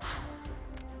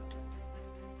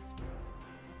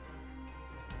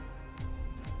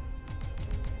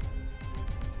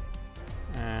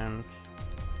 And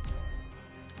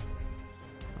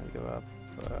I'll give up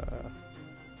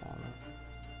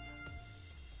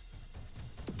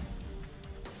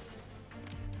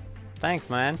thanks,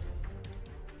 man.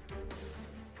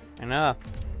 I know.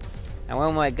 I went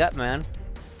with my gut, man.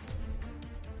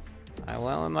 I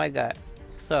went with my gut.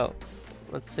 So,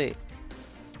 let's see.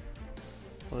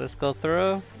 Will this go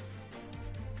through?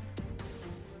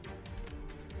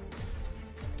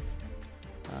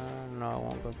 No, it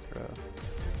won't go through.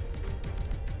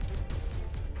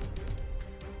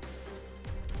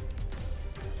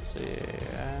 Let's see.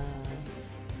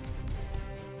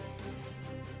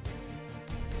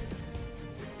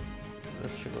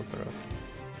 This should go through.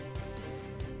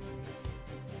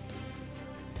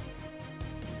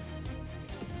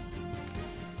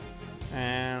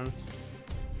 And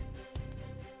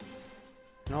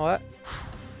you know what?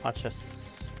 Watch this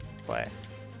play.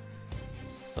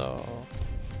 So,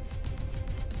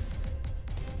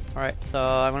 alright, so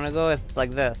I'm gonna go with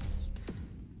like this.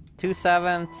 2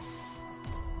 7ths.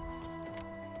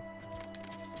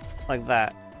 Like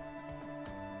that.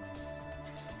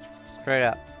 Straight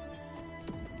up.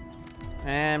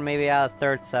 And maybe out a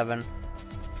 3rd 7.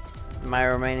 My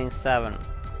remaining 7.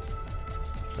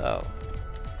 So,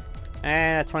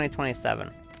 and a 2027.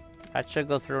 That should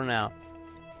go through now.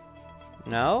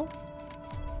 No?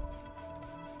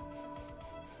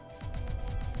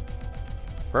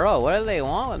 Bro, what do they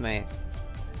want with me?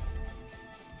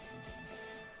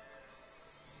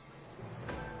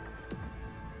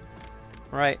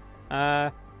 Right,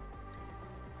 not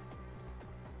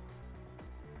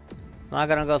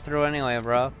gonna go through anyway,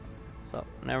 bro. So,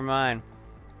 never mind.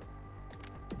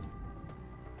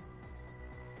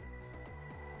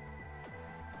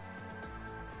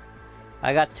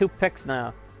 I got 2 picks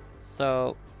now,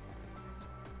 so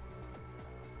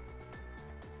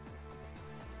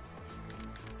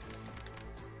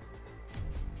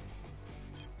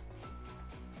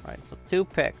right, so 2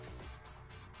 picks.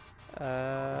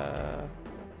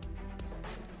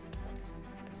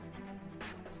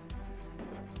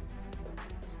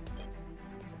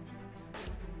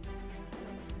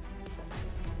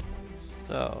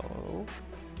 So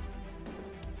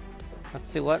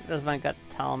let's see, what does my gut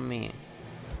tell me?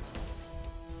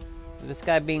 This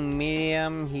guy being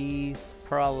medium, he's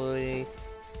probably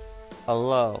a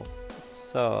low.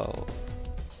 So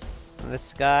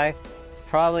this guy is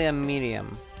probably a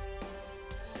medium.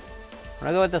 I'm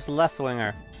gonna go with this left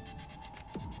winger.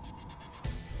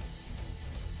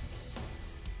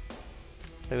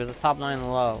 He was a top 9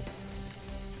 low.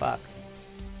 Fuck.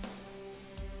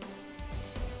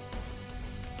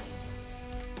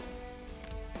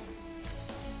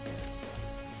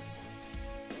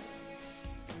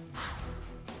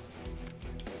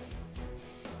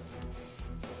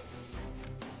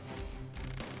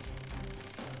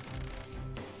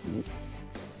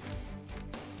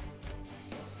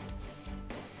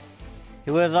 He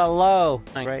was a low.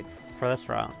 Great for this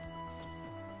round.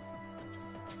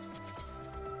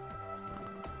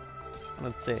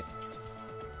 Let's see.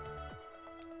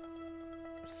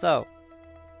 So,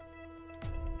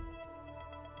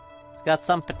 it's got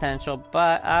some potential,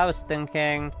 but I was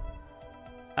thinking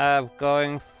of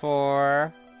going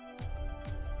for...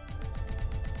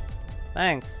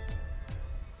 Thanks.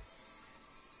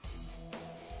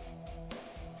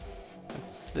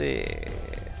 Let's see.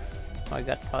 My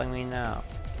gut telling me now.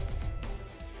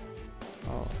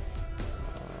 Oh.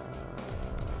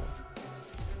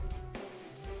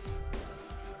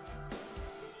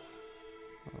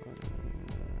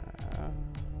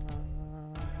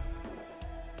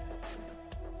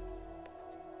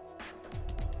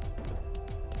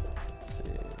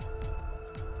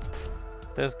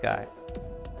 This guy.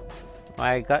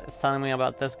 My gut is telling me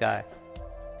about this guy.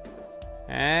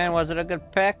 And was it a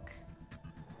good pick?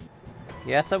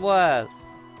 Yes, it was.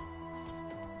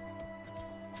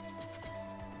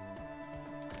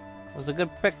 It was a good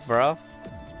pick, bro.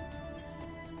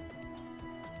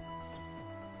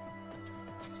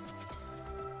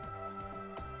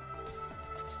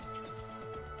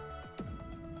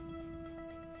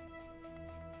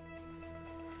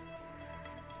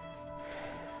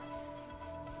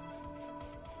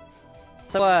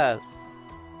 It was.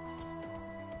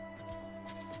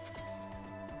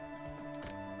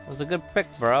 It was a good pick,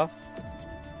 bro.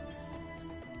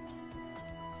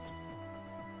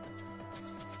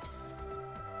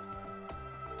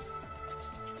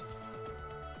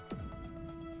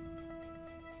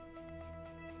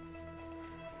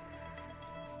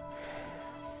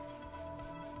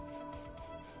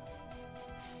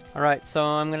 Alright, so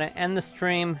I'm gonna end the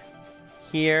stream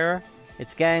here.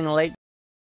 It's getting late